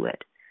contribute to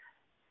it?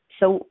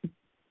 So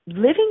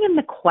living in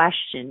the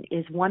question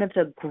is one of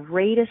the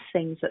greatest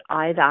things that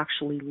I've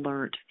actually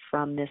learned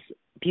from this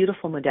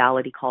beautiful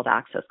modality called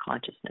Access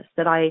Consciousness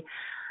that I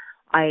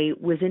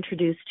was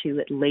introduced to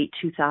at late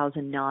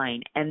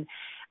 2009. And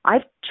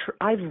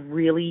I've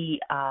really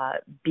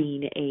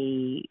been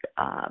a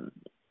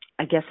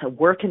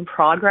work in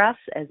progress,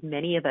 as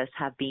many of us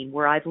have been,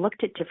 where I've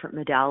looked at different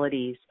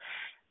modalities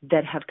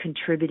that have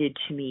contributed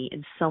to me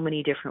in so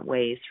many different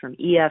ways, from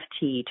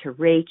EFT to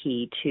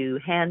Reiki to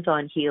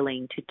hands-on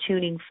healing to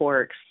tuning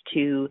forks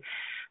to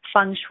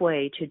feng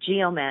shui to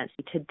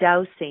geomancy to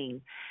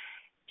dowsing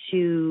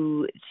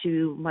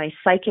to my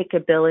psychic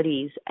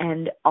abilities.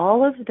 And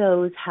all of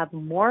those have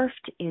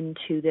morphed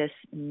into this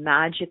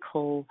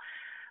magical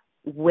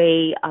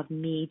way of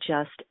me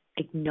just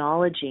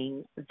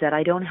acknowledging that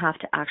I don't have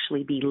to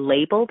actually be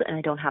labeled and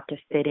I don't have to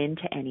fit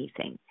into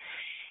anything.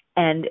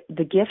 And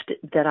the gift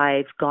that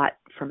I've got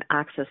from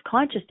Access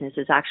Consciousness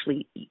is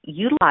actually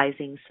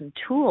utilizing some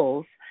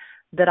tools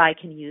that I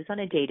can use on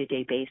a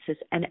day-to-day basis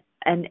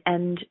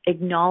and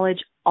acknowledge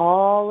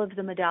all of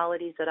the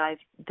modalities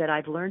that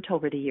I've learned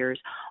over the years,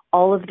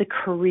 all of the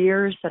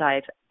careers that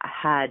I've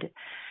had,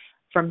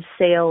 from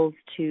sales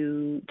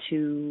to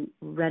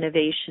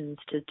renovations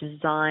to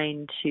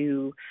design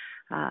to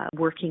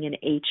working in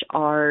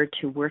HR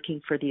to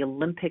working for the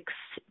Olympics,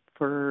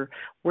 for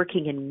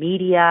working in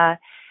media.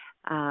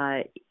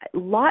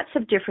 Lots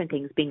of different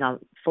things, being a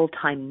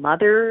full-time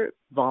mother,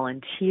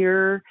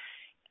 volunteer,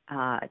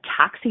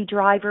 taxi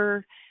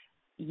driver,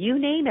 you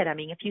name it. I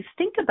mean, if you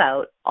think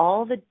about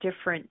all the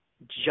different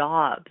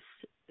jobs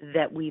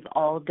that we've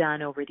all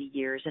done over the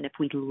years, and if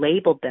we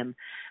labeled them,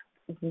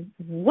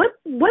 what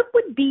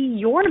would be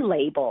your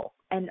label?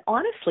 And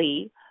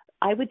honestly,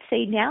 I would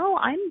say now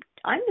I'm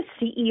the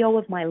CEO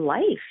of my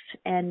life,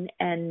 and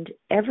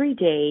every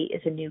day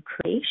is a new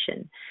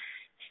creation.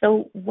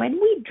 So when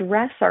we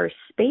dress our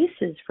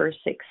spaces for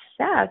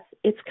success,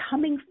 it's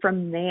coming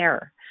from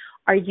there.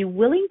 Are you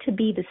willing to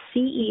be the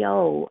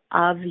CEO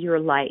of your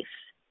life?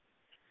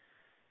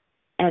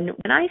 And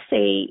when I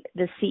say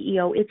the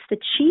CEO, it's the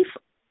Chief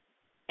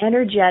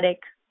Energetic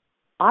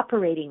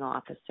Operating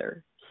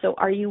Officer. So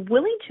are you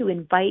willing to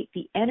invite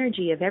the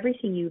energy of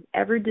everything you've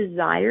ever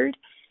desired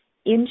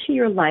into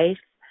your life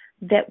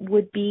that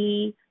would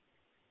be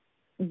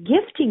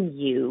gifting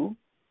you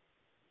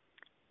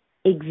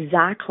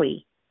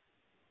exactly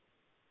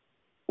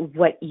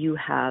what you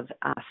have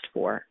asked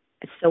for?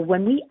 So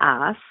when we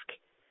ask,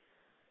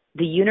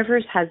 the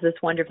universe has this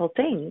wonderful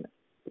thing.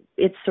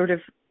 It's sort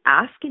of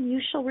ask and you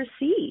shall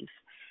receive.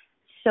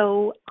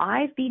 so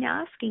I've been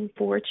asking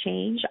for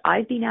change.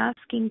 I've been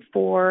asking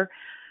for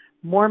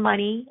more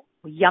money,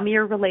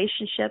 yummier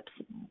relationships,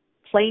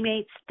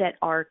 playmates that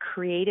are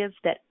creative,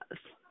 that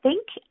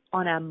think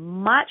on a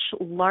much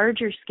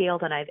larger scale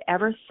than I've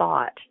ever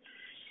thought,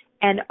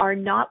 and are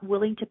not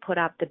willing to put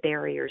up the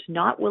barriers,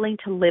 not willing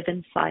to live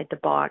inside the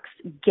box,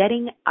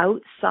 getting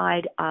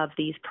outside of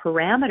these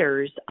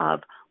parameters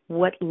of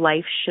what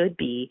life should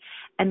be,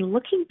 and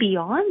looking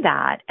beyond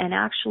that and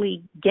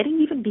actually getting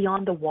even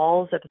beyond the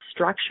walls of a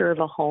structure of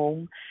a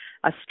home,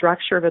 a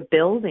structure of a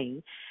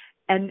building,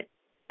 and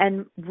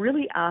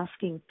really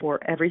asking for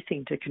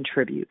everything to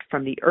contribute,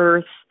 from the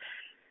earth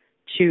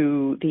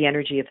to the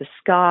energy of the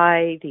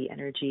sky, the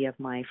energy of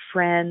my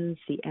friends,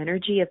 the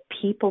energy of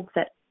people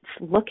that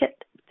look at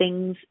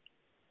things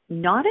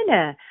not in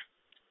a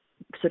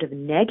sort of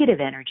negative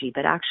energy,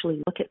 but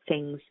actually look at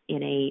things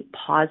in a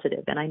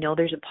positive. And I know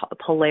there's a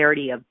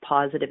polarity of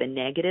positive and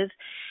negative,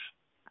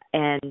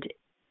 and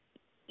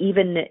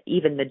even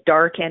the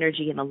dark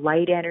energy and the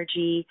light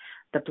energy,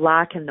 the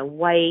black and the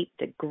white,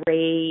 the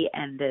gray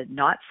and the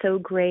not so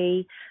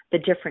gray, the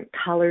different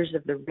colors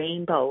of the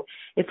rainbow.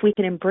 If we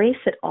can embrace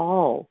it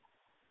all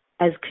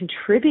as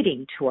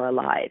contributing to our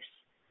lives,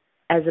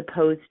 as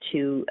opposed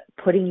to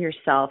putting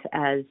yourself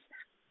as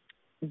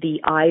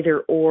the either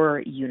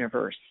or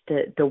universe,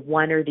 the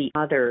one or the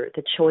other,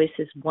 the choice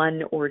is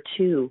one or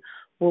two.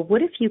 Well,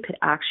 what if you could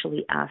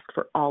actually ask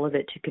for all of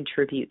it to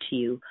contribute to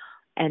you,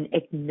 and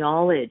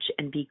acknowledge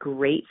and be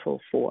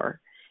grateful for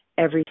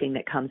everything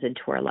that comes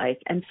into our life?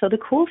 And so the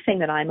cool thing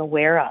that I'm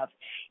aware of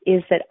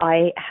is that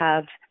I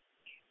have,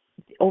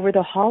 over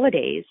the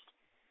holidays,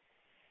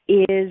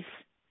 is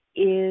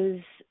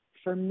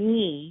for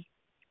me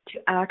to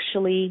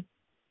actually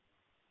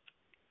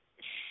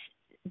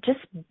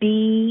just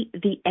be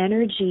the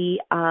energy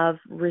of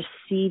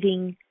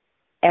receiving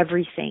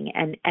everything.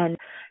 And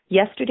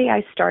yesterday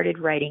I started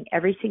writing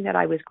everything that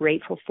I was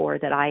grateful for,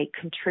 that I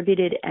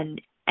contributed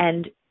and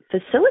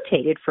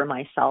facilitated for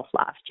myself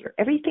last year,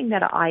 everything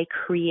that I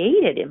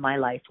created in my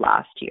life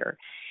last year.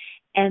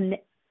 And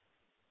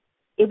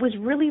it was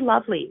really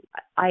lovely.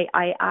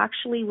 I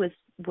actually was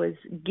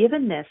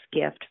given this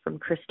gift from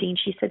Christine.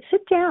 She said,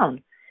 sit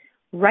down,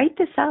 write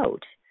this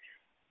out.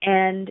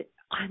 And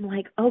I'm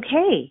like,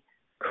 okay,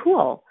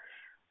 cool.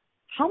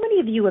 How many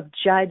of you have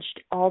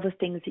judged all the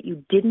things that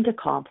you didn't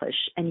accomplish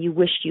and you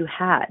wished you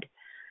had?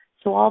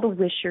 So all the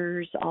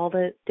wishers, all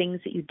the things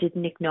that you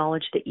didn't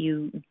acknowledge, that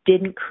you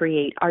didn't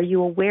create, are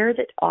you aware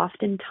that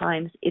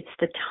oftentimes it's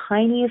the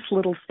tiniest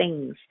little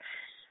things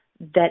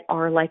that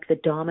are like the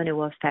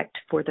domino effect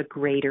for the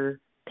greater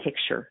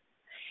picture?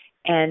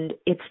 And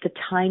it's the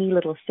tiny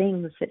little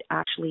things that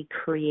actually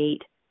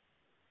create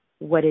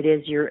what it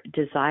is you're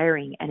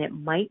desiring. And it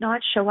might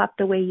not show up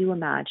the way you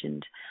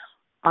imagined.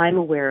 I'm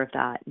aware of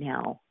that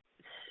now,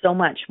 so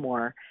much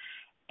more.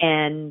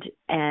 And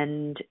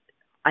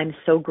I'm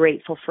so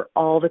grateful for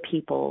all the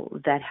people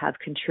that have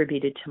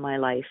contributed to my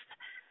life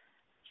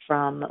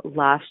from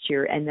last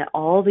year and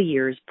all the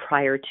years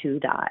prior to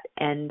that.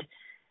 And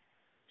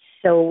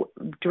so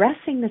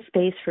dressing the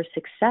space for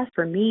success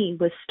for me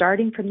was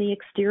starting from the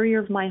exterior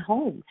of my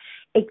home,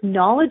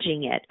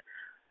 acknowledging it,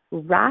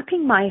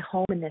 wrapping my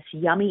home in this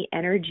yummy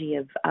energy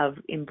of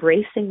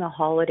embracing the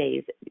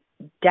holidays,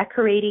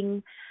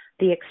 decorating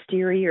the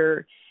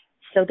exterior,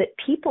 so that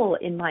people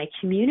in my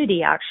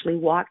community actually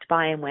walked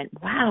by and went,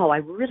 wow, I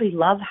really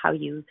love how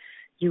you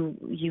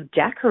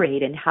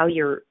decorate and how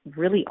you're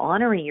really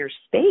honoring your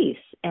space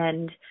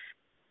and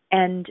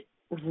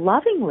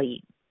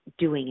lovingly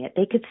doing it.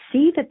 They could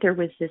see that there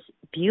was this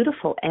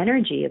beautiful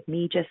energy of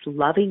me just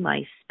loving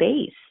my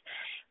space,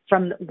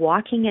 from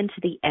walking into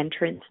the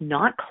entrance,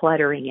 not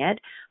cluttering it,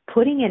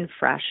 putting in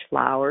fresh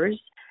flowers,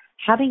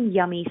 having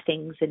yummy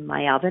things in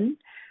my oven,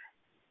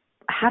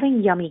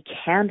 having yummy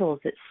candles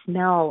that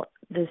smell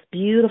this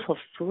beautiful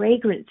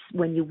fragrance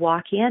when you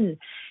walk in.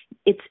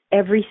 It's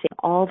everything,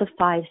 all the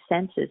five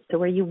senses.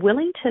 So are you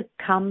willing to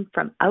come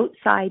from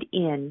outside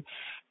in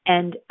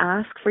and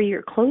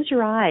close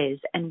your eyes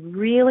and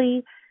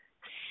really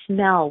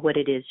smell what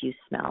it is you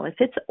smell? If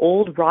it's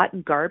old,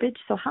 rotten garbage,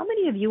 so how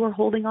many of you are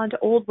holding on to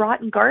old,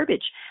 rotten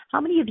garbage? How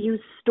many of you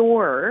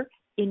store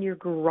in your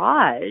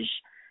garage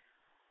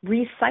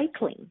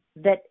recycling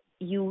that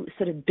you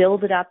sort of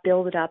build it up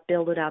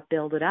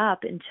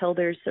until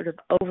there's sort of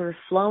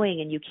overflowing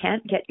and you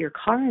can't get your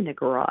car in the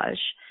garage?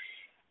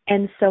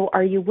 And so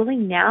are you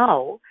willing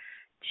now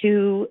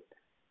to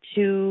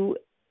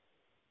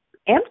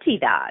empty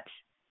that?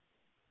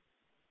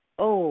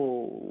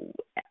 Oh,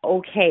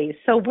 okay.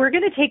 So we're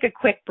going to take a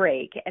quick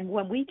break. And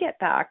when we get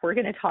back, we're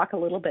going to talk a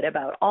little bit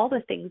about all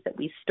the things that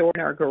we store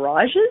in our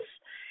garages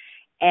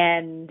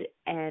and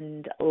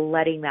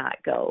letting that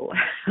go.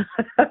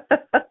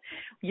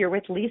 You're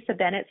with Lisa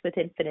Bennett with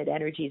Infinite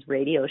Energies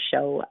radio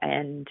show,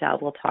 and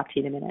we'll talk to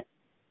you in a minute.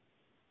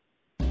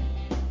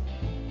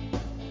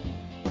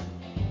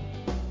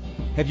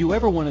 Have you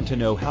ever wanted to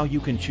know how you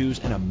can choose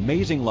an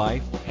amazing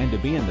life and to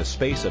be in the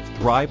space of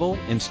thrival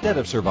instead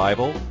of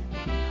survival?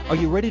 Are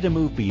you ready to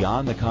move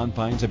beyond the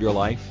confines of your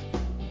life?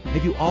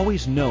 Have you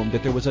always known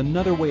that there was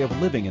another way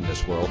of living in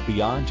this world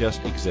beyond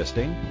just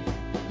existing?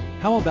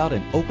 How about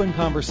an open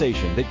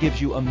conversation that gives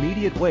you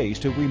immediate ways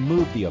to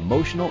remove the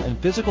emotional and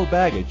physical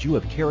baggage you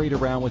have carried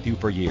around with you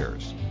for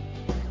years?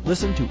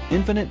 Listen to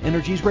Infinite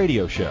Energies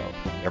Radio Show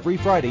every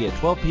Friday at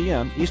 12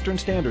 p.m. Eastern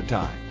Standard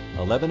Time,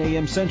 11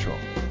 a.m. Central,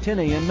 10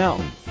 a.m.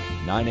 Mountain,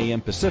 9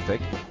 a.m.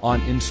 Pacific on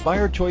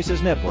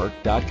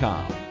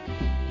InspiredChoicesNetwork.com.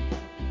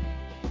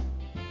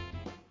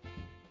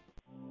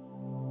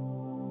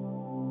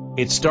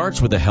 It starts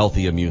with a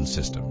healthy immune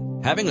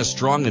system. Having a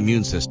strong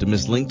immune system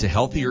is linked to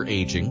healthier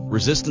aging,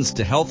 resistance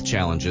to health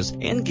challenges,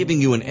 and giving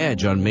you an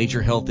edge on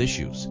major health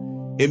issues.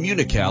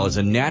 Immunical is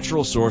a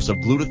natural source of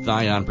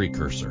glutathione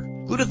precursor.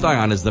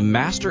 Glutathione is the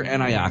master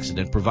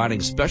antioxidant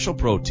providing special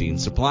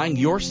proteins supplying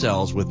your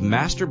cells with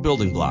master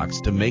building blocks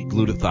to make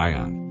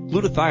glutathione.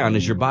 Glutathione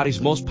is your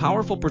body's most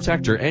powerful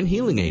protector and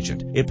healing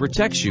agent. It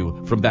protects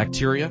you from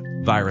bacteria,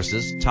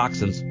 viruses,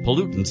 toxins,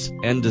 pollutants,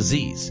 and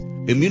disease.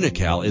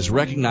 Immunical is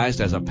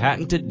recognized as a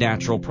patented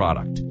natural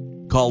product.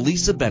 Call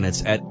Lisa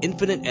Bennett at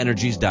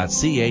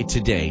infiniteenergies.ca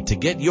today to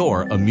get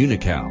your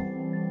Immunical.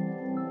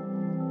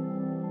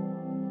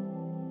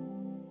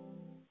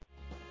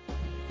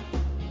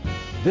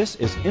 This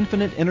is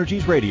Infinite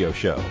Energies Radio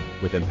Show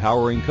with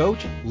empowering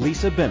coach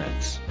Lisa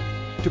Bennett.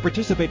 To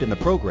participate in the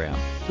program,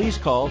 please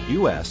call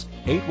U.S.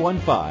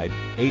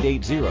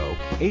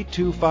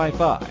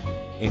 815-880-8255.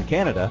 In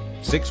Canada,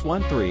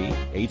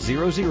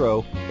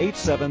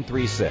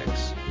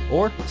 613-800-8736.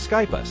 Or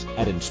Skype us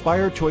at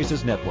Inspired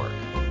Choices Network.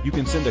 You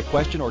can send a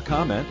question or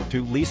comment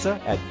to Lisa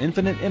at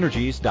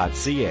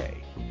infiniteenergies.ca.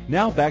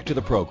 Now back to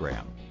the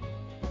program.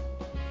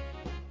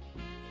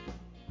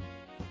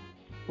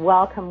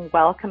 Welcome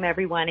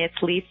everyone. It's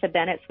Lisa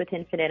Bennett with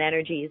Infinite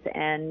Energies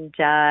and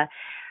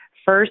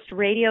first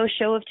radio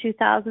show of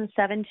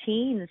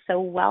 2017. So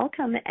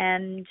welcome.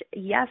 And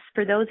yes,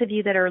 for those of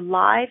you that are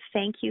live,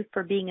 thank you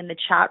for being in the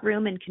chat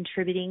room and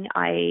contributing.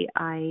 I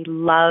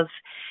love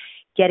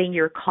getting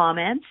your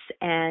comments,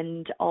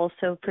 and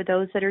also for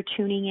those that are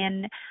tuning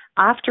in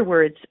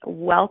afterwards,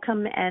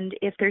 welcome. And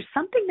if there's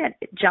something that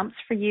jumps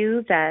for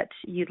you that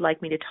you'd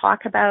like me to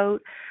talk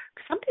about,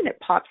 something that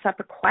pops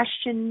up, a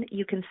question,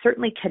 you can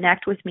certainly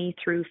connect with me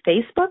through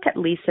Facebook at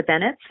Lisa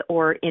Bennett,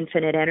 or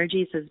Infinite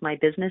Energies is my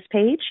business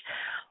page,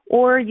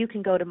 or you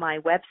can go to my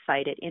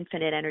website at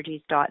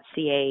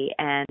infiniteenergies.ca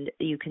and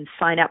you can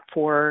sign up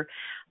for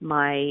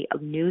my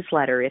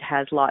newsletter. It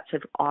has lots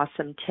of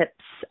awesome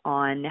tips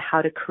on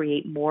how to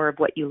create more of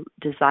what you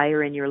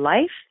desire in your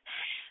life.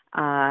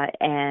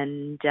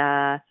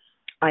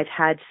 I've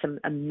had some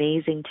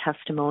amazing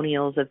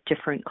testimonials of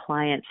different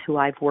clients who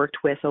I've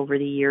worked with over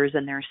the years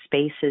in their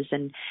spaces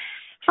and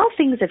how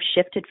things have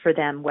shifted for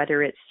them,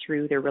 whether it's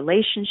through their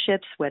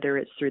relationships, whether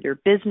it's through their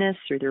business,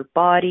 through their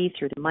body,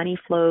 through the money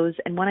flows.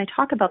 And when I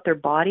talk about their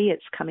body,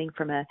 it's coming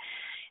from an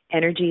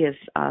energy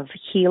of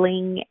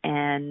healing.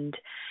 And,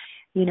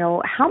 you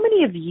know, how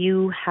many of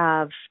you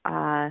have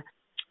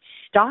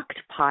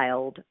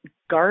stockpiled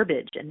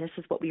garbage? And this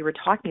is what we were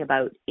talking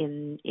about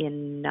in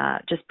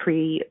just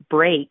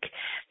pre-break,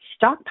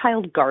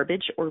 stockpiled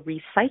garbage or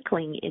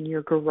recycling in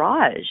your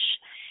garage.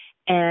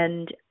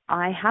 And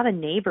I have a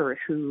neighbor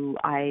who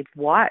I've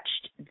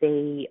watched,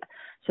 they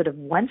sort of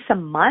once a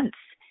month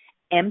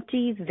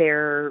empty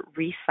their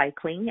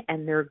recycling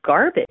and their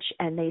garbage,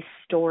 and they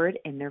store it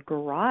in their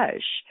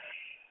garage.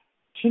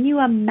 Can you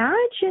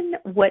imagine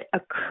what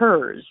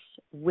occurs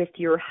with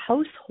your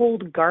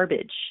household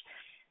garbage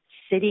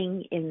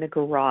sitting in the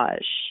garage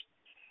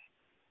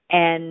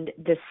and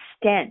the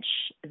stench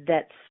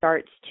that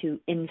starts to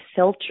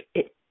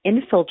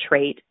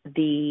infiltrate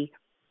the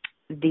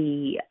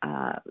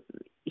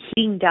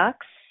heating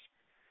ducts,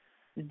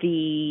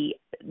 the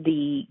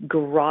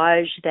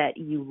garage that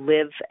you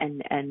live,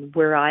 and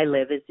where I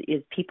live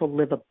is people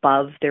live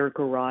above their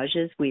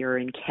garages. We are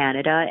in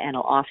Canada, and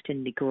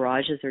often the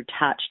garages are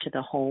attached to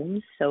the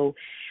homes. So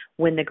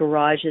when the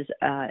garage is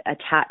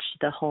attached to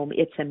the home,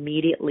 it's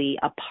immediately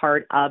a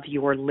part of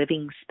your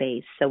living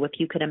space. So if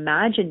you can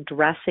imagine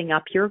dressing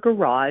up your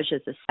garage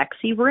as a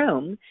sexy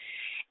room,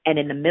 and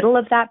in the middle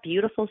of that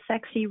beautiful,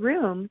 sexy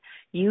room,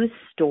 you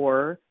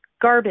store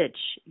garbage,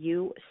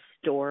 you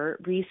store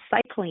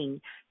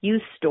recycling, you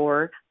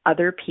store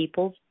other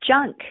people's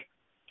junk,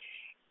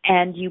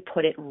 and you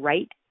put it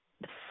right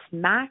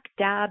smack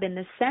dab in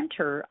the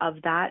center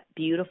of that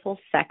beautiful,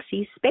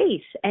 sexy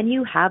space. And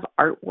you have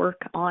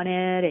artwork on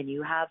it and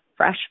you have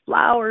fresh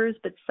flowers,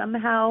 but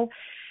somehow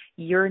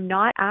you're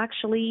not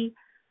actually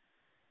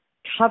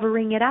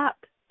covering it up.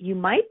 You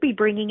might be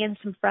bringing in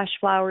some fresh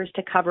flowers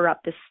to cover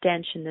up the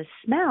stench and the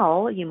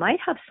smell. You might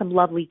have some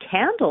lovely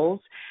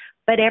candles,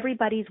 but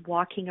everybody's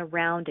walking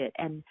around it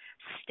and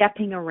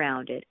stepping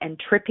around it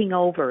and tripping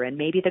over, and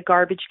maybe the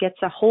garbage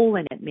gets a hole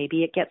in it.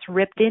 Maybe it gets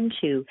ripped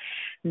into.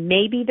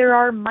 Maybe there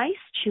are mice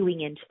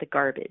chewing into the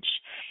garbage.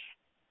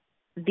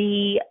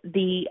 The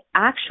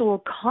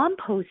actual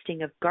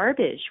composting of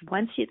garbage,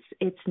 once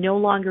it's no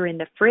longer in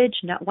the fridge,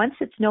 once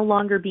it's no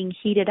longer being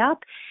heated up,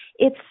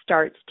 it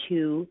starts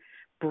to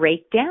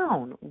break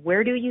down?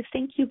 Where do you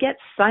think you get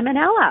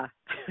salmonella?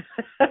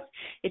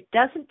 It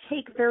doesn't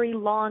take very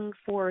long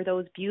for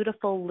those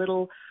beautiful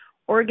little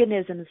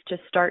organisms to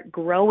start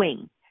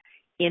growing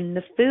in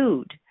the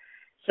food.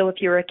 So if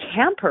you're a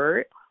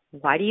camper,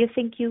 why do you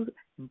think you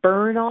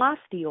burn off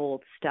the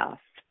old stuff?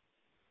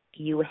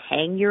 You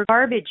hang your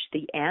garbage.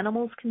 The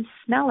animals can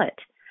smell it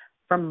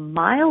from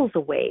miles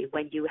away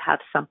when you have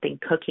something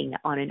cooking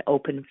on an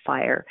open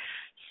fire.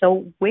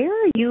 So where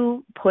are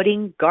you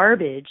putting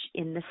garbage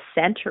in the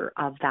center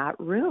of that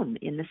room,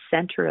 in the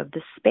center of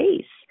the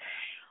space?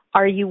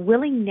 Are you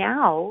willing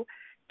now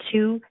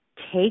to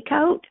take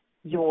out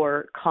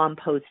your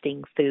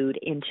composting food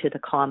into the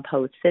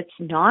compost that's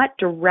not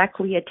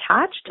directly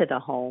attached to the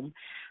home,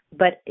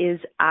 but is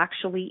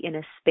actually in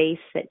a space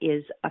that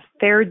is a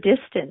fair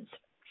distance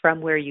from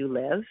where you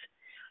live,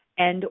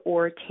 and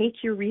or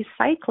take your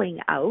recycling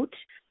out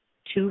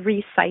to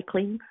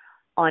recycling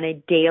on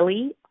a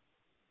daily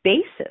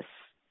basis?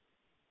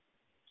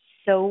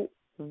 So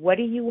what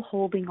are you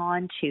holding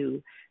on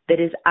to that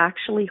is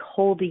actually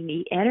holding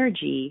the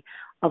energy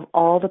of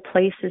all the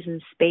places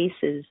and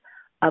spaces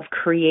of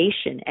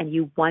creation, and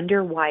you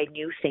wonder why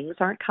new things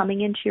aren't coming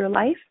into your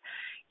life?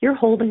 You're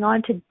holding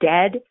on to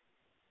dead,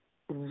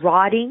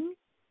 rotting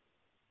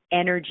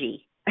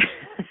energy.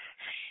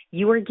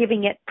 You are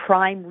giving it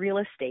prime real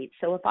estate.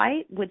 So if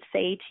I would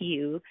say to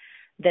you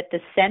that the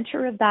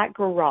center of that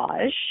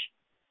garage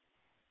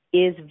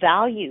is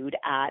valued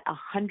at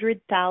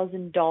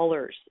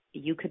 $100,000,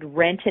 you could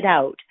rent it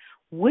out,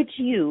 would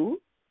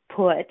you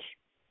put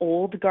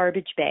old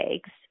garbage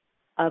bags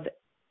of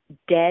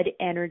dead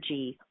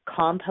energy,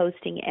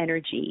 composting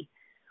energy,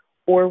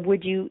 or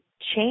would you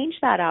change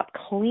that up,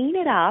 clean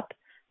it up,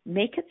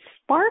 make it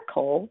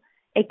sparkle,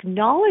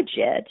 acknowledge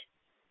it,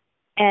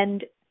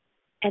 and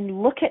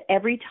look at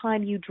every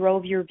time you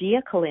drove your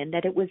vehicle in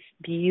that it was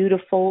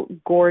beautiful,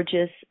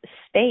 gorgeous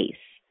space?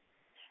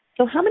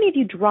 So how many of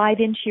you drive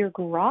into your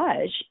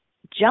garage,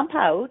 jump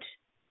out,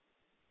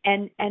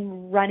 and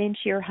run into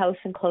your house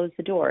and close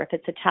the door if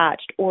it's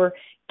attached, or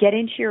get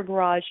into your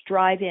garage,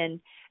 drive in,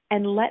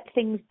 and let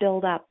things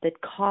build up, the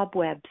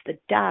cobwebs, the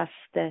dust,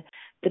 the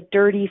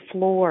dirty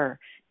floor?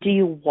 Do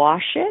you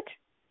wash it?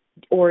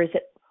 Or is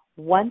it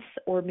once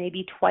or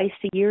maybe twice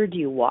a year do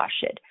you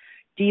wash it?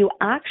 Do you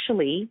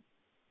actually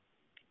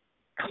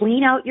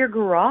clean out your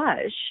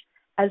garage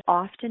as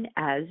often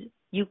as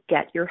you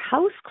get your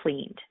house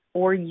cleaned,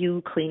 or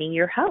you cleaning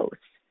your house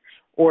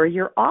or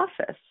your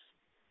office?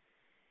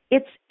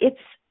 It's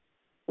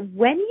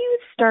when you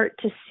start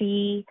to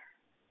see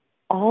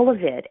all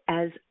of it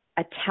as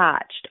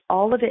attached,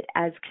 all of it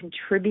as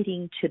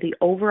contributing to the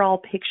overall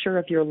picture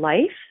of your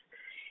life,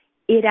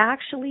 it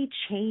actually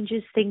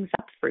changes things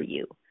up for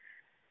you.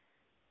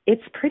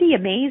 It's pretty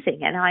amazing,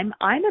 and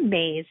I'm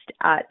amazed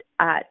at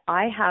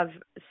I have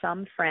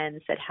some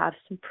friends that have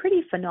some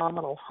pretty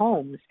phenomenal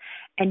homes,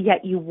 and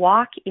yet you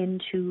walk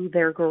into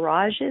their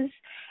garages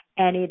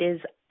and it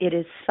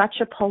is such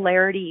a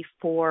polarity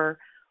for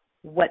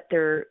what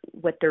their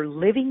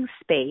living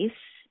space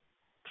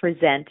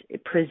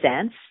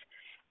presents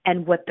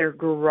and what their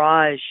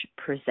garage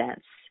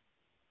presents.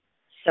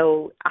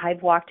 So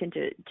I've walked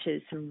into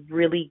some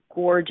really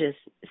gorgeous,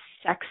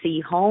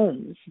 sexy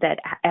homes that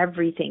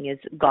everything has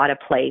got a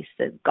place.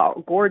 They've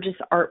got gorgeous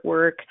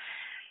artwork,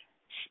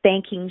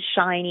 spanking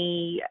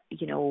shiny,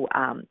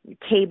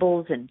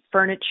 tables and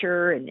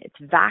furniture, and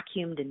it's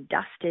vacuumed and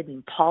dusted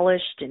and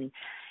polished, and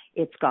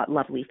it's got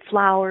lovely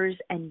flowers.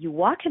 And you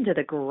walk into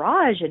the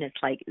garage and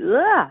it's like,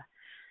 ugh.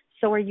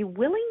 So are you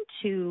willing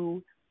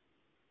to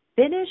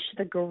finish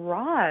the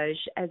garage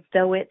as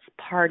though it's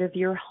part of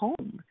your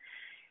home?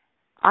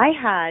 I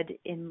had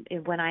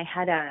when I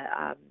had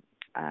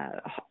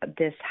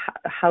this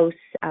house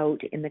out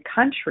in the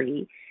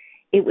country,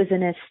 it was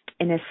in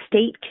an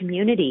estate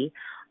community.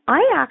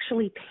 I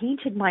actually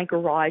painted my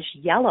garage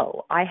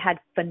yellow. I had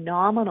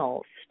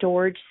phenomenal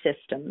storage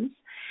systems.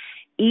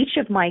 Each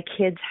of my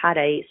kids had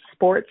a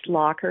sports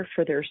locker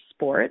for their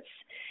sports.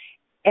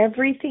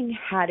 Everything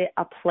had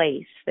a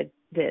place.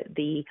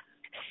 The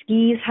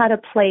skis had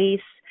a place.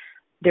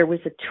 There was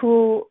a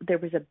tool, there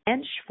was a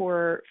bench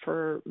for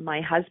my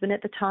husband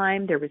at the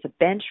time, there was a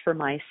bench for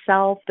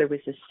myself, there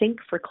was a sink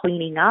for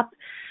cleaning up,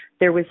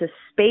 there was a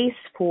space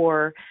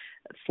for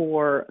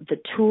the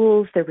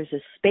tools, there was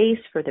a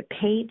space for the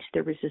paint,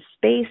 there was a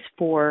space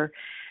for,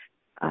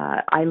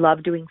 I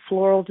love doing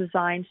floral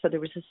design, so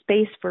there was a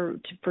space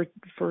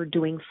for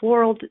doing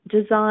floral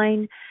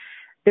design.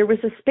 There was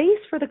a space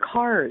for the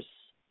cars.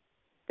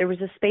 There was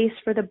a space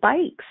for the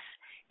bikes.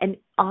 And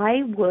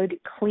I would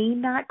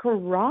clean that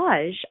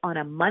garage on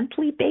a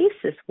monthly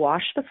basis,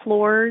 wash the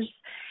floors,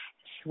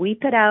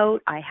 sweep it out.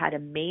 I had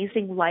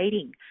amazing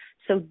lighting.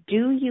 So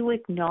do you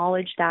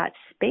acknowledge that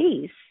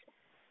space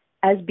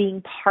as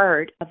being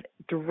part of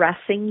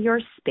dressing your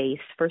space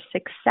for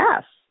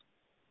success?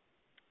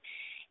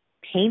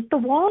 Paint the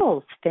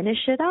walls,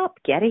 finish it up,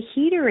 get a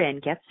heater in,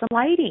 get some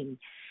lighting.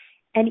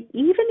 And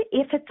even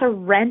if it's a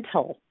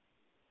rental,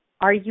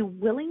 Are you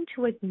willing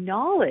to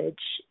acknowledge,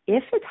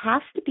 if it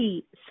has to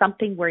be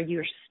something where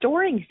you're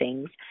storing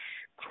things,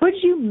 could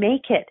you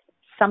make it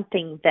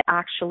something that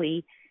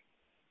actually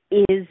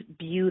is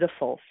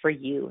beautiful for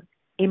you?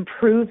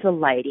 Improve the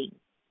lighting,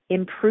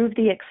 improve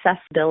the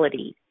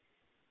accessibility.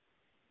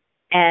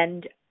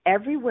 And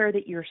everywhere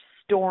that you're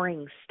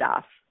storing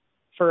stuff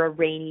for a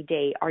rainy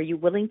day, are you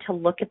willing to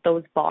look at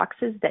those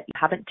boxes that you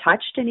haven't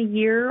touched in a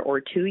year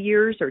or 2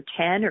 years or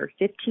 10 or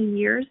 15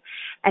 years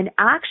and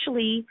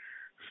actually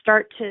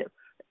start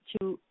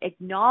to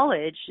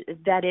acknowledge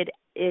that it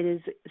is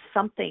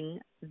something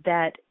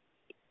that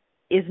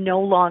is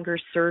no longer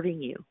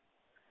serving you?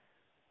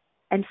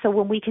 And so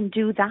when we can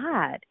do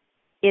that,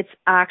 it's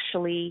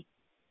actually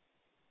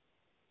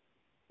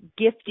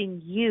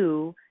gifting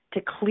you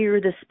to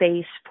clear the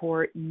space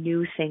for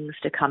new things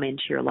to come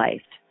into your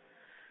life.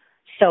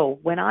 So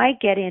when I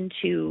get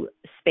into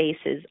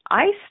spaces,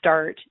 I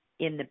start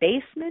in the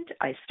basement,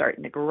 I start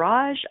in the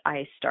garage,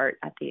 I start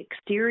at the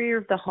exterior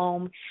of the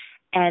home,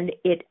 and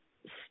it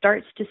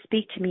starts to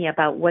speak to me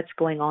about what's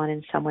going on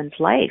in someone's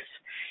life.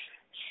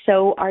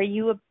 So are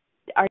you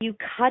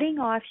cutting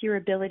off your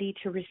ability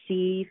to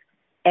receive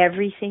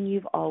everything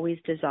you've always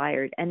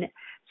desired? And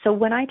so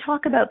when I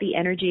talk about the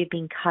energy of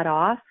being cut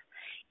off,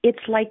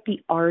 it's like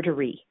the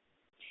artery.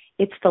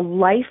 It's the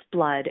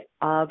lifeblood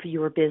of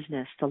your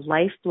business, the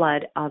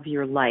lifeblood of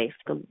your life.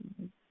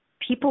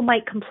 People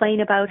might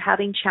complain about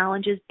having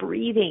challenges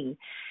breathing,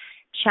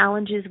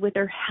 challenges with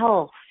their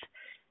health,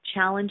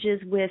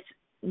 challenges with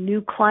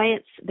new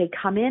clients. They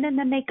come in and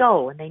then they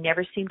go, and they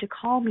never seem to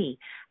call me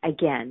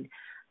again.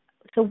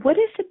 So what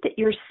is it that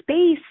your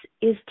space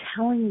is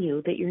telling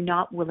you that you're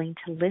not willing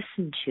to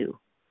listen to?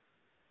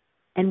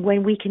 And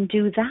when we can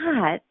do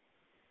that,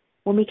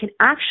 when we can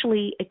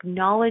actually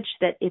acknowledge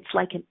that it's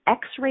like an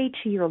X-ray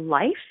to your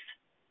life,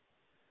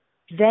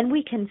 then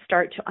we can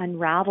start to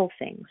unravel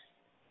things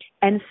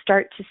and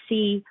start to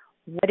see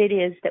what it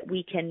is that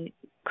we can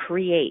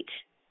create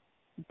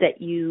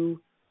that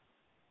you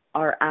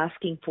are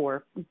asking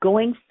for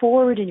going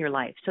forward in your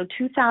life. So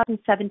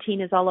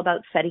 2017 is all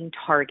about setting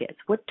targets.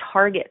 What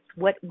targets?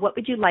 What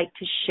would you like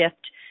to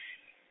shift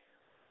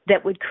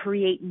that would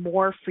create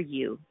more for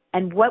you?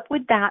 And what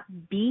would that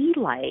be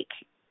like?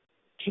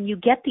 Can you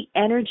get the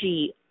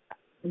energy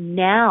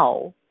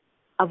now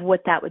of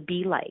what that would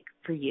be like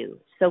for you?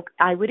 So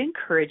I would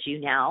encourage you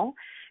now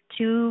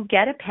to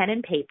get a pen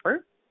and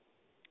paper,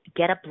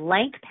 get a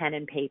blank pen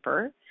and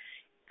paper,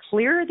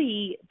 clear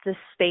the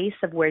space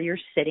of where you're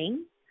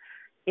sitting.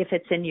 If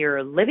it's in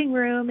your living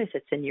room, if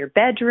it's in your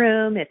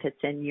bedroom, if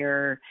it's in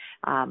your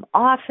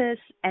office,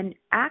 and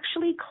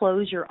actually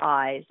close your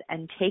eyes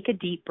and take a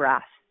deep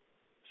breath.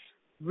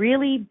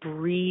 Really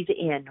breathe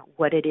in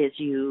what it is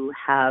you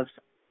have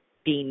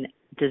been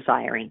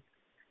desiring.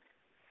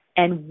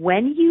 And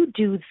when you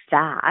do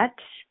that,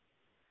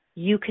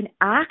 you can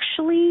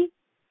actually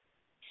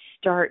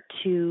start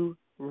to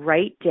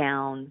write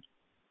down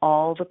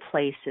all the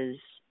places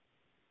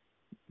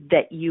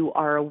that you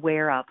are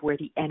aware of where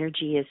the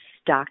energy is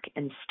stuck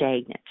and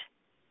stagnant.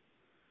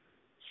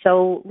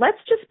 So let's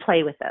just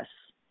play with this.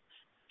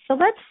 So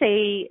let's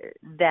say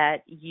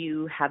that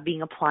you have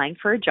been applying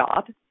for a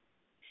job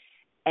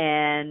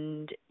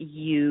and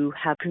you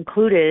have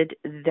concluded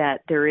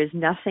that there is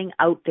nothing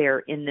out there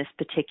in this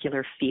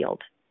particular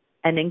field.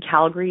 And in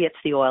Calgary, it's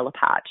the oil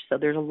patch. So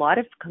there's a lot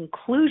of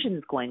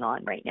conclusions going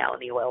on right now in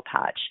the oil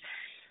patch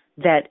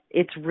that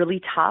it's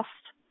really tough.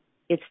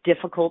 It's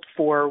difficult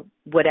for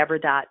whatever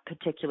that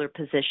particular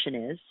position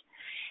is.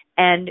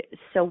 And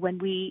so when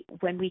we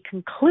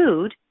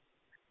conclude,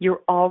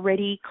 you're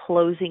already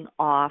closing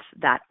off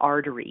that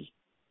artery.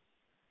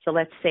 So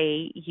let's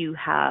say you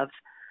have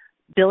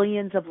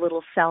billions of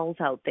little cells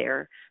out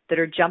there that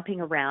are jumping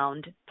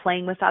around,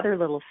 playing with other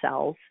little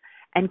cells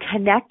and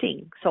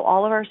connecting. So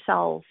all of our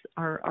cells,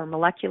 our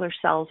molecular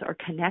cells are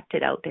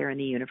connected out there in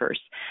the universe.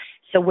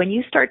 So when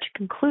you start to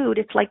conclude,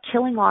 it's like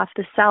killing off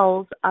the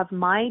cells of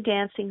my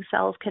dancing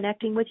cells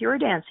connecting with your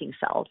dancing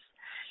cells.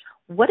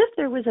 What if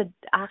there was an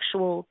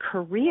actual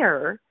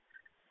career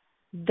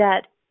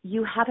that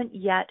you haven't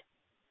yet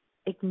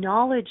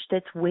acknowledged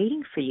that's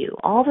waiting for you?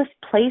 All the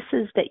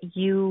places that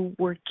you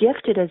were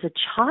gifted as a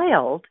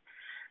child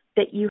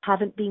that you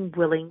haven't been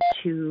willing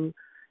to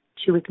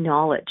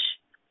acknowledge.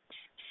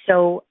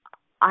 So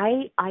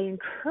I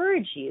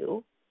encourage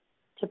you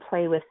to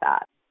play with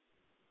that.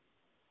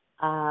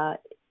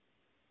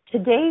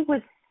 Today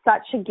was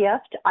such a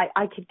gift.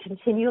 I could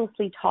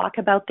continuously talk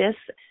about this,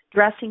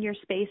 dressing your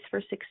space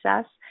for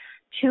success.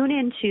 Tune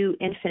into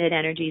Infinite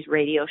Energies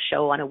radio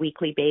show on a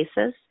weekly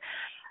basis.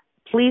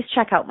 Please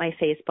check out my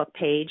Facebook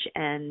page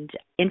and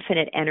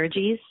Infinite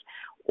Energies,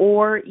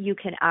 or you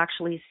can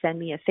actually send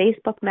me a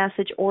Facebook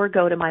message or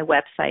go to my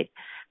website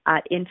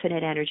at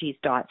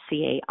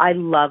infiniteenergies.ca. I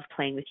love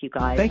playing with you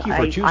guys. Thank you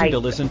for choosing to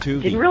listen to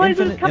the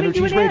Infinite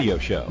Energies radio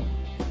show.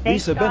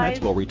 Thanks, Lisa guys.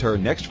 Bennett will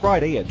return next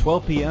Friday at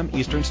 12 p.m.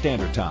 Eastern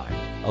Standard Time,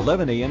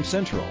 11 a.m.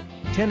 Central,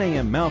 10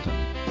 a.m. Mountain,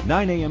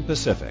 9 a.m.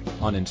 Pacific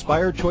on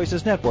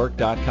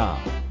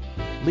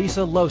InspiredChoicesNetwork.com.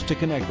 Lisa loves to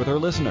connect with her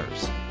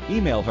listeners.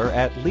 email her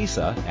at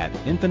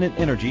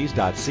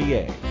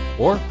lisa@infiniteenergies.ca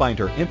or find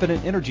her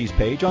Infinite Energies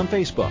page on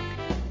Facebook.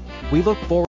 We look forward